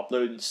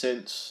uploading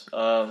since.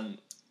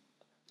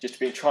 Just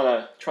been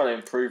trying to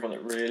improve on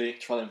it, really.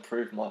 Trying to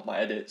improve my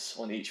edits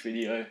on each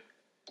video.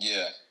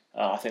 Yeah.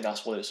 I think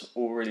that's what it's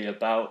all really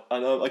about.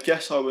 And I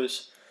guess I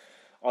was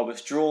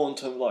drawn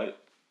to like,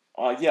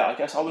 I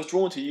guess I was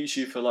drawn to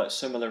YouTube for like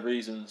similar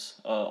reasons.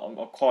 I'm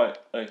quite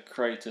a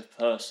creative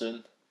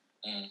person.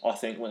 I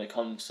think when it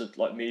comes to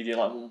like media,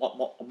 like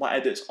my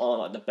edits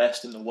aren't like the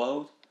best in the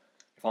world,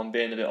 if I'm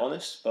being a bit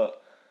honest.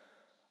 But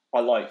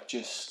I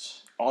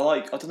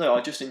don't know.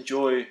 I just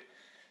enjoy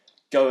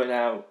going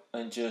out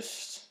and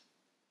just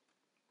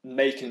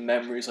making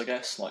memories, I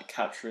guess, like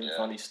capturing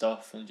funny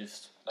stuff and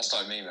just. That's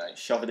like me, mate.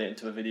 Shoving it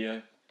into a video,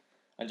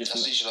 and just.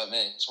 That's literally like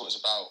me. That's what it's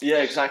about.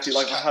 Yeah, exactly.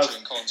 Just like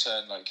capturing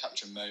content, like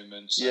capturing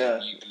moments. So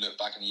you can look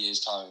back in a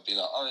year's time and be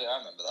like, oh yeah, I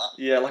remember that.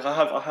 Yeah, like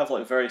I have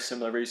like very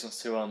similar reasons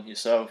to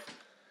yourself,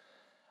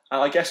 and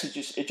I guess it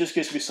just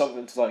gives me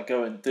something to like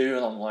go and do,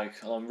 and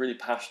I'm really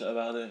passionate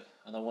about it,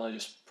 and I want to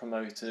just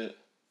promote it.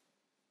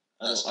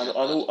 And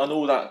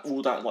all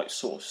that like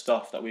sort of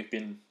stuff that we've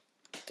been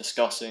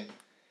discussing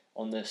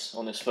on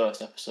this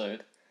first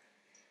episode.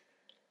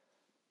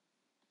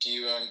 Do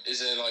you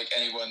is there like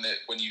anyone that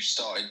when you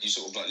started you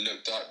sort of like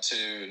looked up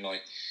to and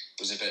like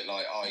was a bit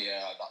like, oh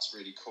yeah, that's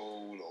really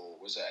cool,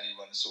 or was there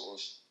anyone sort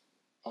of?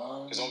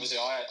 Because obviously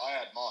I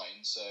had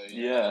mine, so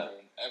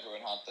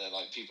everyone had their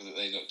like people that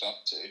they looked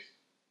up to.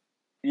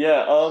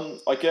 Yeah,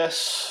 I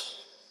guess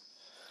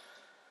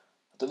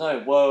I don't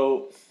know.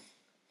 Well,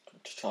 I'm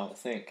just trying to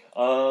think.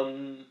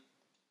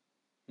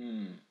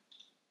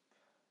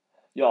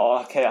 Yeah,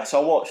 okay.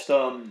 So I watched.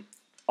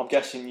 I'm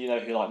guessing you know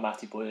who like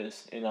Matty Boy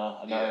is in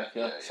America.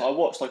 Yeah. So I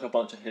watched like a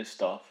bunch of his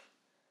stuff,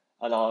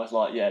 and I was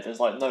like, there's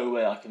like no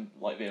way I can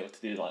like be able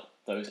to do like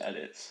those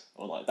edits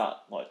or like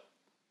that like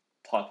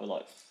type of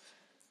like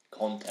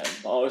content.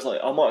 But I was like,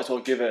 I might as well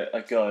give it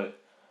a go.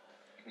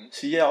 Mm-hmm.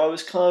 So I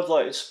was kind of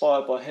like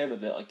inspired by him a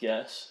bit, I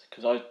guess,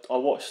 because I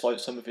watched like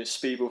some of his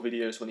Speedball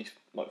videos when he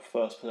like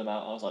first put them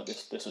out. I was like,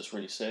 this looks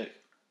really sick.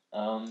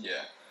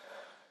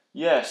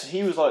 Yeah, so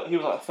he was like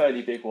a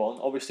fairly big one.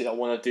 Obviously, I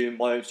want to do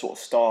my own sort of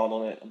style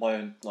on it, my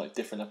own like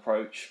different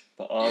approach.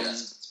 But what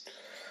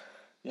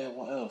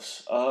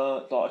else?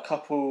 Like a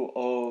couple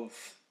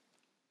of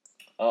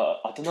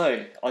I don't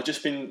know. I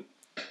just been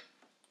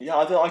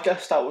I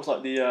guess that was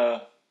like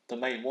the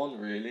main one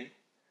really.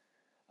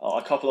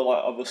 A couple of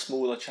like other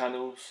smaller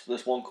channels.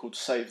 There's one called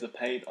Save the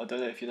Paint. I don't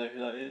know if you know who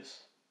that is.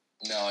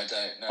 No, I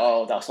don't know.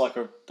 Oh, that's like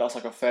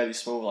a fairly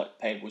small like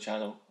paintball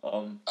channel.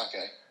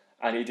 Okay.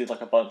 And he did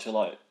like a bunch of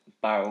like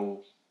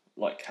barrel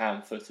like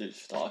cam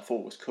footage that I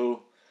thought was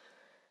cool.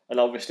 And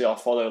obviously I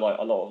follow like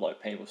a lot of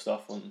like paintball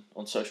stuff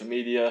on social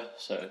media,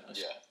 so I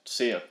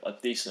see a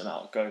decent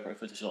amount of GoPro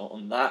footage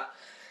on that.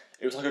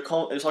 It was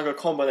like a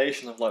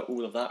combination of like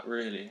all of that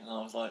really, and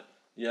I was like,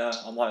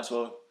 I might as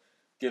well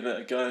give it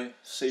a go,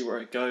 see where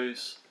it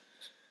goes.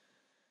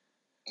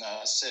 No,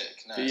 that's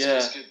sick. No,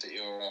 it's good that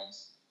you're.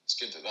 It's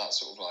good that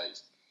sort of like,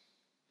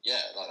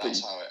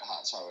 that's how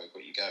it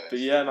got you going. But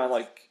yeah, man,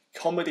 like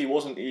comedy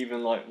wasn't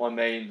even like my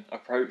main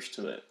approach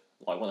to it.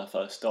 Like when I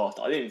first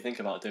started, I didn't even think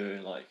about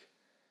doing like,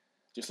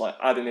 just like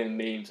adding in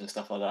memes and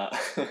stuff like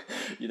that.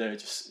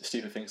 Just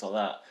stupid things like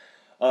that.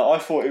 I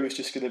thought it was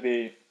just gonna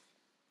be.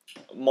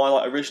 My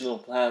like original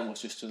plan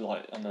was just to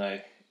like I don't know,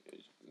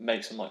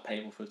 make some like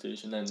paintball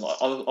footage, and then like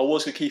I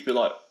was gonna keep it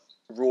like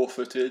raw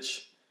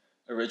footage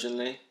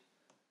originally.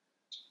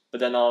 But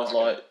then I was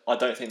like, I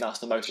don't think that's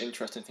the most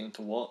interesting thing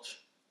to watch.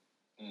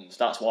 So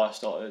that's why I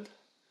started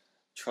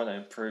trying to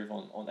improve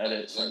on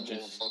edits like and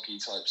just vloggy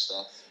type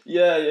stuff.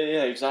 Yeah,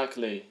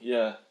 exactly.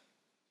 Yeah.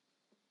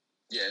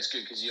 Yeah, it's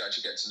good because you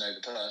actually get to know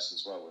the person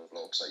as well with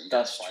vlogs. Like you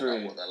that's get to true.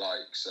 find out what they're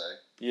like. So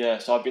yeah,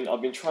 so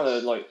I've been trying to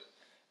like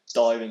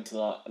dive into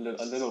that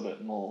a little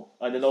bit more,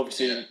 and then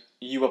obviously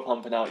you were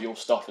pumping out your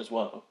stuff as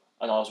well,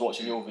 and I was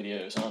watching your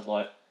videos, and I was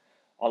like,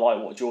 I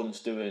like what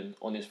Jordan's doing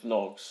on his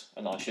vlogs,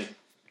 and I should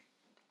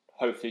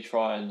hopefully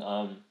try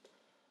and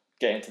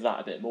get into that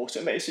a bit more.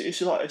 So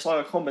it's like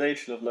a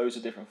combination of loads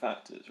of different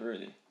factors,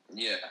 really.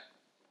 Yeah.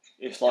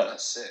 It's like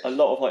a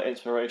lot of like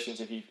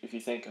inspirations if you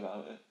think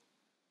about it.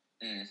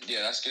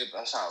 Yeah, that's good.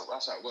 That's how it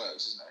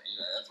works, isn't it?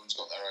 Everyone's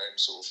got their own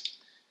sort of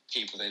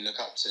people they look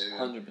up to.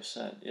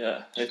 100%.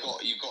 Yeah. You've got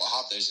to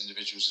have those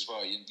individuals as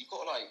well. You've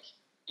got to like.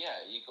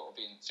 Yeah, you've got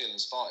to feel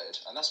inspired,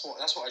 and that's what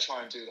I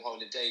try and do the whole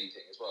daily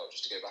thing as well.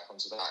 Just to go back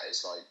onto that,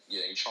 it's like you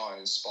try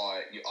and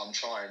inspire. I'm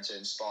trying to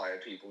inspire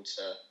people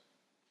to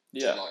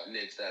like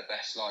live their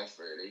best life,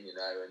 really,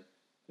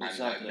 and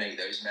like, make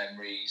those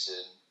memories,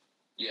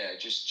 and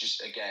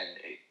just again,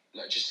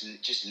 just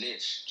live.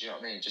 Do you know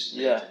what I mean? Just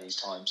live in these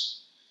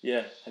times.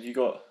 Yeah. Have you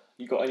got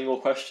any more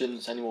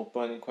questions? Any more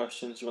burning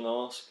questions you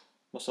want to ask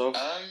myself?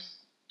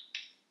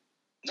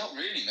 Not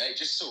really, mate.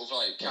 Just sort of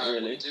like carry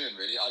on what you're doing,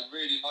 really. I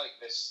really like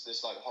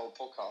this like whole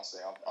podcast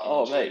thing.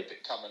 I've enjoyed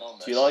it coming on.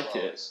 Do you like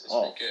it? It's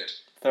really good.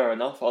 Fair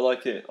enough. I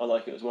like it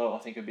as well. I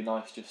think it'd be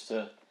nice just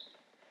to.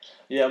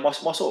 Yeah, my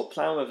sort of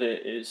plan with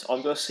it is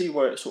I'm going to see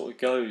where it sort of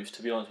goes,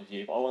 to be honest with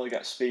you. But I want to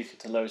get speaking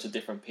to loads of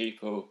different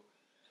people,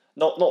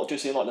 not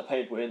just in like the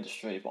paintball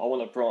industry, but I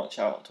want to branch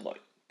out to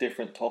like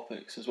different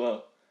topics as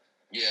well.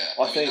 Yeah,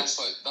 I think that's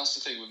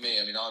the thing with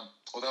me. I mean,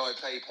 although I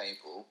play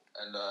paintball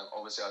and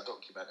obviously I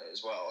document it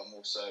as well, I'm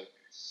also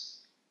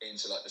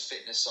into like the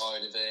fitness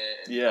side of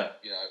it. And, yeah.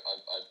 You know,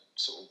 I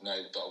sort of know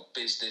the whole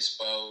business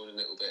world a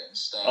little bit and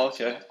stuff.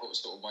 Okay. And I've got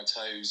sort of my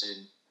toes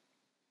in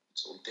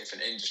sort of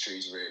different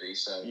industries, really.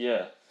 So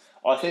yeah,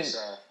 I think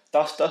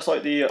that's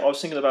like the. I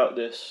was thinking about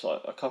this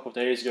like a couple of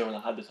days ago when I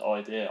had this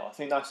idea. I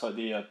think that's like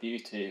the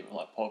beauty of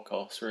like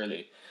podcasts.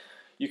 Really,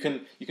 you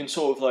can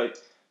sort of like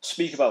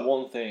speak about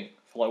one thing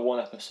for like one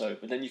episode,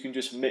 but then you can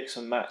just mix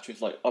and match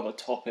with like other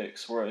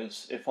topics.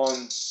 Whereas if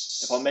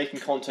I'm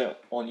making content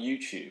on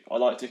YouTube, I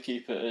like to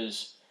keep it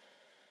as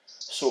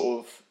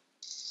sort of.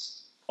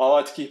 I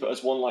like to keep it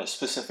as one like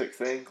specific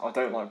thing. I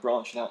don't like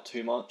branching out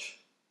too much.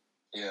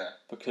 Yeah.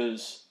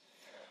 Because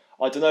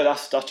I don't know.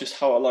 That's just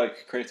how I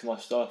like creating my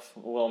stuff.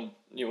 When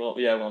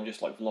I'm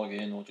just like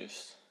vlogging or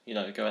just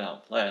going out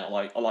and playing.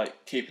 I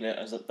like keeping it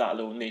as that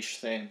little niche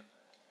thing.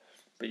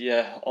 But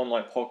yeah, on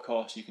like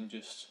podcasts, you can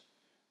just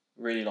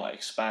really like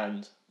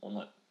expand on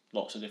like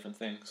lots of different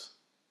things.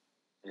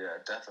 Yeah,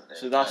 definitely.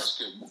 So that's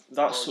good.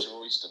 That's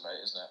your oyster,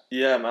 mate, isn't it?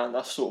 Yeah, man.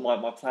 That's sort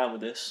of my plan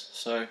with this.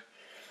 So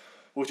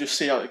we'll just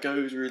see how it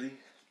goes, really.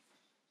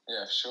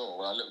 Yeah, for sure.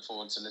 Well, I look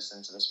forward to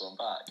listening to this one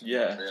back.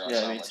 Yeah,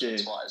 me too.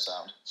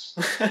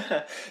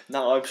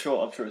 No, I'm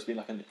sure it's been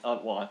like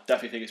I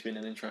definitely think it's been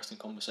an interesting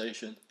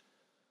conversation.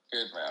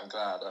 Good, mate. I'm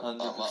glad. 100%.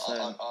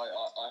 I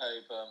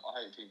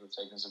hope people have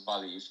taken some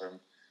value from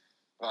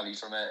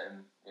it,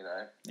 and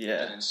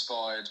been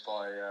inspired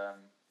by the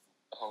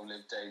whole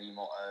Live Daily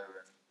motto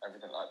and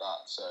everything like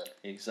that. So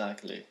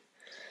exactly.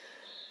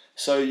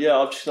 So yeah,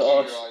 I've just keep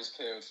your eyes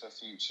peeled for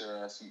future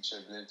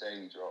Live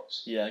Daily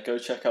drops. Yeah, go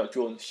check out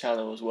Jordan's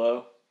channel as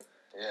well.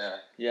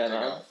 Yeah,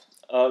 man.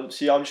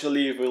 So yeah, I'm just gonna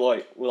leave with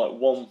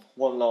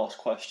one last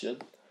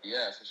question.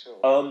 Yeah, for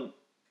sure.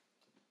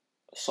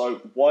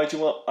 So why do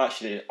you want?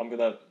 Actually, I'm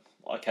gonna.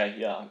 Okay,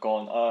 yeah, go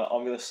on.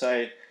 I'm gonna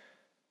say,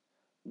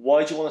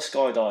 why do you want to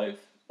skydive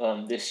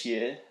this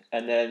year?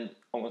 And then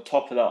on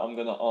top of that, I'm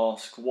gonna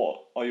ask,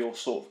 what are your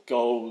sort of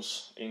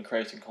goals in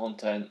creating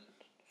content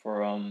for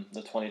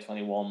the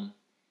 2021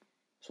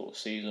 sort of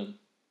season?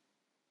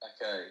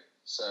 Okay,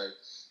 so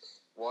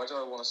why do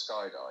I want to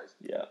skydive?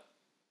 Yeah.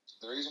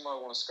 The reason why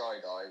I want to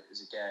skydive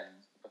is again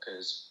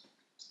because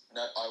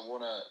I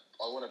want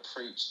to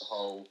preach the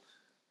whole.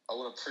 I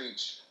want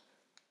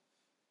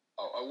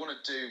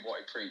to do what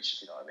I preach,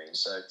 if you know what I mean.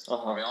 So,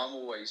 I mean, I'm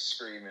always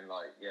screaming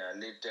like, yeah,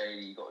 live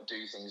daily, you've got to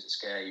do things that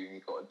scare you, and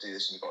you've got to do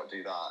this and you've got to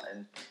do that.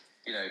 And,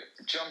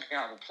 jumping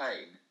out of a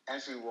plane,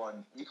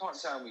 everyone, you can't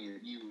tell me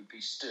that you would be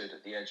stood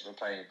at the edge of a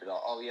plane and be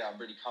like, oh yeah, I'm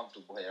really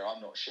comfortable here,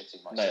 I'm not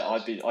shitting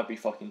myself. Mate, I'd be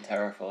fucking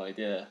terrified,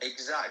 yeah.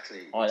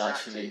 Exactly. I'd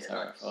actually be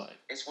terrified.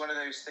 It's one of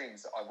those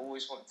things that I've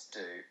always wanted to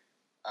do.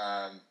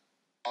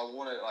 It's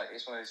one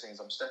of those things,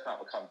 I'm stepping out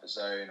of my comfort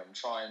zone, I'm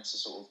trying to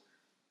sort of,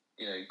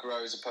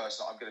 grow as a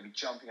person. I'm going to be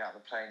jumping out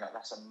of the plane. Like,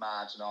 that's a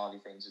mad, gnarly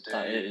thing to do.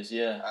 That is,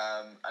 yeah.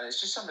 And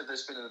it's just something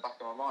that's been in the back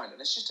of my mind, and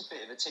it's just a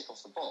bit of a tick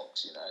off the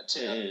box,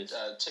 tick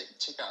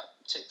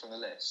from the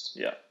list.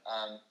 Yeah.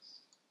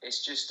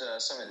 It's just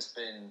something that's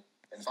been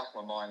in the back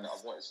of my mind that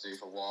I've wanted to do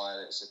for a while.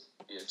 It's a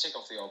tick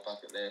off the old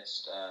bucket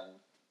list.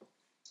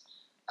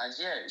 And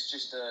yeah, it's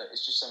just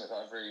something that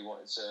I've really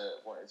wanted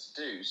to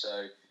do.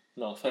 So.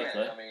 No, fair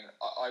play. I mean,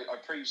 I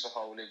preach the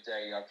whole live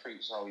daily. I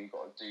preach the whole you've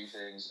got to do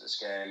things that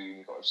scare you.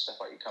 You've got to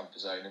step out your comfort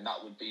zone, and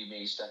that would be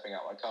me stepping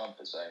out my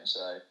comfort zone.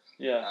 So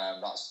yeah,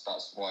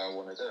 that's why I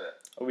want to do it.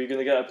 Are we going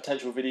to get a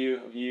potential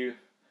video of you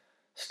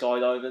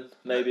skydiving?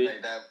 Maybe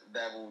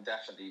there will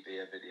definitely be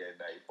a video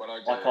made when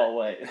I can't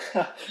wait.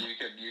 you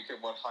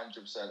can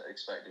 100%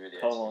 expect a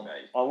video to be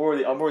made.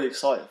 I'm really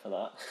excited for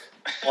that.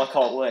 I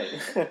can't wait.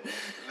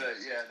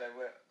 Yeah,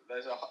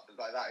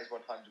 that is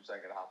 100%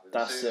 going to happen.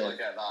 As soon as I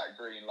get that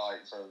green light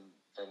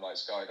from like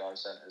Skydive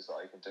Centres that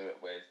I can do it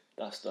with,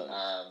 that's dope.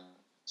 As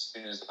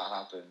soon as that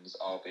happens,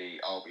 I'll be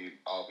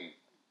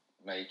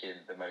making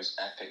the most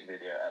epic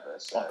video ever.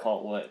 So I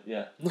can't wait.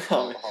 Yeah,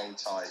 hold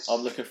tight.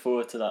 I'm looking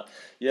forward to that.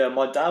 Yeah,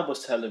 my dad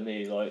was telling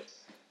me like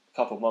a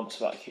couple of months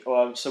back.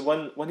 So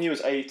when he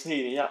was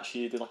 18, he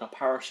actually did like a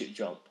parachute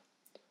jump.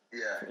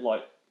 Yeah.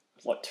 Like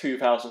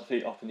 2,000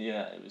 feet up in the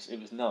air. It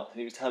was nuts.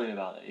 He was telling me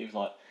about it. He was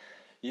like,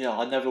 yeah,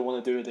 I never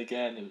want to do it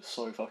again. It was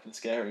so fucking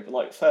scary. But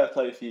like, fair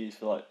play for you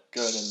for like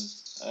going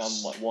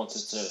and like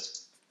wanted to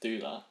do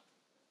that.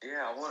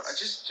 Yeah, I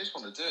just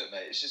want to do it,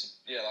 mate. It's just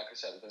like I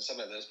said, there's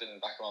something that's been in the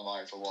back of my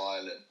mind for a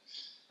while, and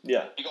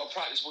yeah, you got to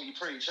practice what you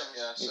preach, haven't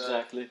you? So,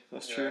 exactly,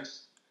 that's true.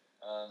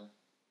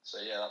 So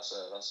yeah, that's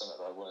something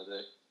that I want to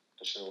do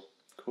for sure.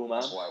 Cool, man.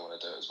 That's why I want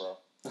to do it as well.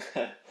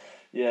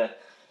 Yeah.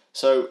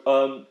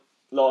 So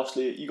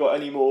lastly, you got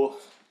any more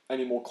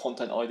any more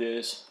content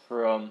ideas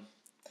for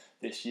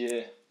this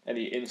year?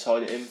 Any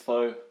insider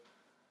info?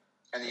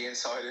 Any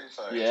inside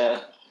info?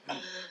 Yeah.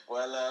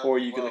 Well, or are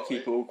you gonna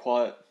keep it all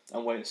quiet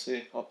and wait and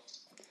see? No,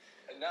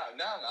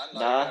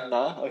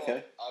 man.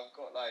 Okay. I've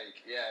got a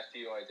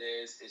few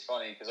ideas. It's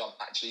funny because I'm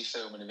actually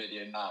filming a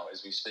video now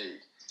as we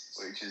speak,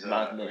 which is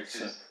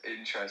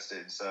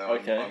interesting. So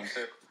okay.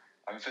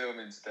 I'm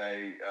filming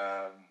today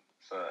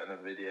for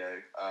another video.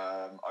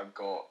 I've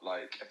got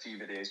a few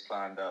videos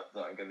planned up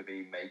that I'm going to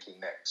be making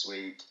next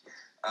week.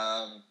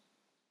 I've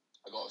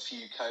got a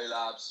few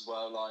collabs as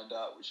well lined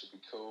up, which would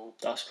be cool.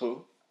 That's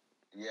cool.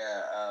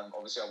 Yeah,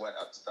 obviously I went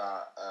up to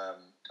that.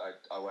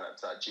 I went up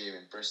to that gym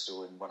in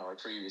Bristol in one of my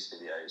previous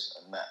videos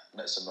and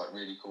met some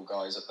really cool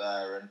guys up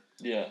there, and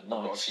nice. I've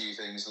got a few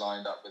things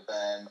lined up with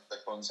them, the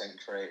content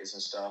creators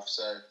and stuff.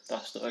 So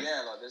that's nice.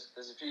 Yeah,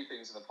 there's a few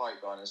things in the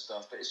pipeline and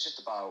stuff, but it's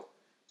just about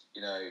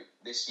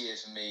this year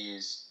for me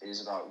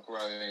is about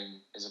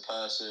growing as a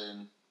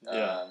person.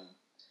 Yeah.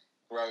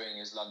 Growing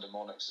as London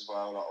Monarchs as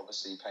well.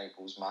 Obviously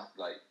paintball's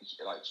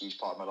huge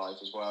part of my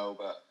life as well,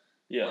 but.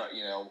 Yeah.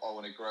 I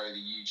want to grow the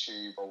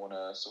YouTube. I want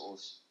to sort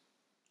of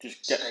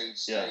just I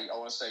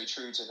want to stay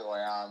true to who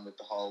I am with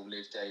the whole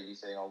live daily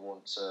thing. I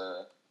want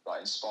to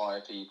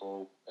inspire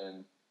people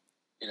and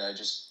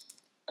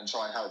and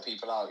try and help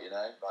people out. And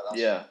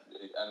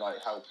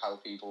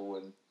help people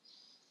and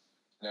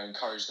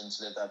encourage them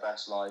to live their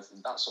best life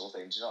and that sort of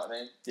thing. Do you know what I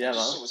mean? Yeah,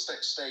 just man. Sort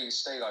of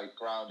stay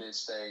grounded.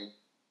 Stay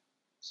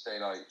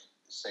true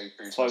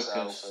to Focus.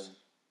 myself and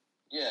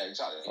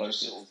exactly. Focus.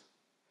 Just sort of.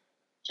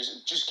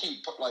 Just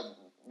keep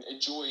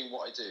enjoying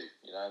what I do,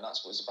 and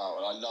that's what it's about.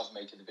 And I love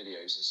making the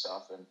videos and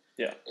stuff, and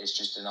it's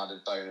just an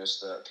added bonus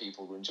that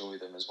people enjoy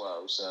them as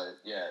well. So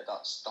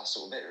that's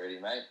sort of it, really,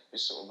 mate.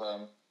 Just sort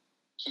of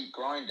keep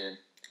grinding.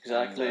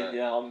 Exactly.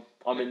 And,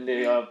 I'm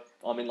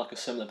in a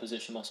similar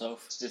position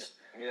myself. Just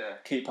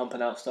keep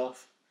pumping out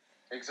stuff.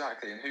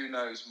 Exactly, and who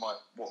knows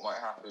what might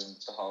happen with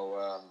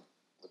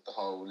the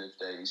whole live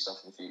daily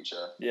stuff in the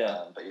future.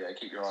 Yeah. But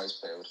keep your eyes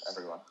peeled,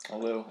 everyone. I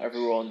will.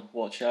 Everyone,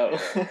 watch out.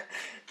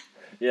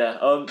 But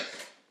I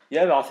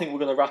think we're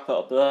gonna wrap it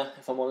up there.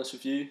 If I'm honest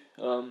with you,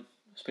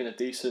 it's been a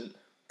decent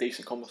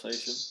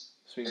conversation.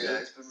 It's been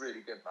good. It's been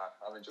really good, man.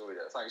 I've enjoyed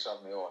it. Thanks for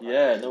having me on.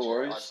 Yeah, no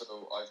worries. I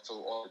feel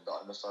honoured that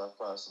I'm the first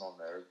person on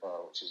there as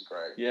well, which is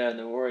great. Yeah,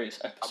 no worries.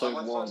 Episode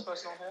 1. Am I the first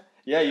person on here?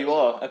 Yeah, you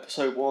are.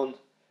 Episode 1.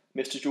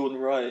 Mr. Jordan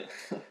Wright.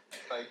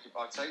 Thank you.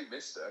 I'll take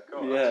Mr.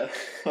 God, yeah.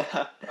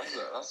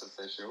 That's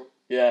official.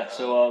 Yeah,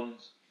 so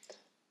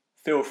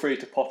feel free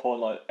to pop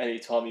on any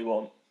time you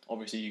want.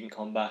 Obviously you can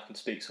come back and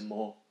speak some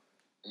more.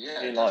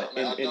 Yeah. In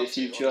the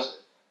future.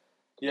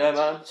 Yeah,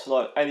 man.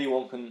 So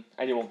anyone can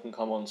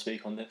come on and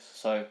speak on this.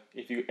 So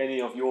if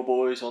any of your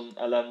boys on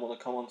LM want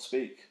to come on and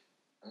speak,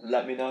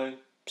 let me know.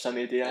 Send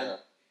me a DM. Yeah.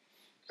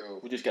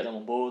 Cool. We'll just get them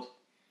on board,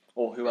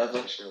 or whoever.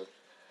 Yeah, for sure.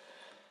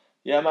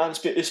 Yeah, man.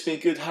 It's been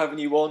good having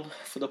you on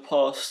for the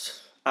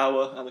past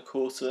hour and a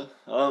quarter.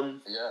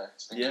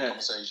 It's been a good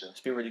conversation.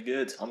 It's been really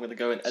good. I'm gonna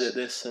go and edit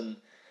this and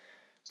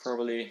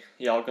probably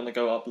I'm gonna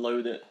go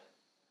upload it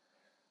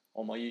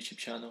on my YouTube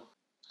channel.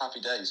 Happy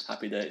days.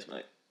 Happy days,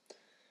 mate.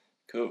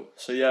 Cool.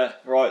 So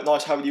right.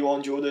 Nice having you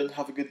on, Jordan.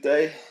 Have a good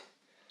day.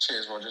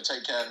 Cheers, Roger.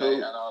 Take care, mate,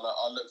 and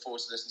I'll look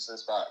forward to listening to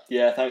this back.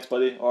 Yeah, thanks,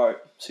 buddy. All right.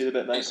 See you in a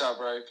bit, mate. Peace out,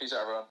 bro. Peace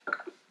out, everyone.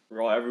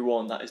 Right,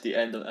 everyone. That is the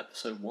end of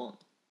episode 1.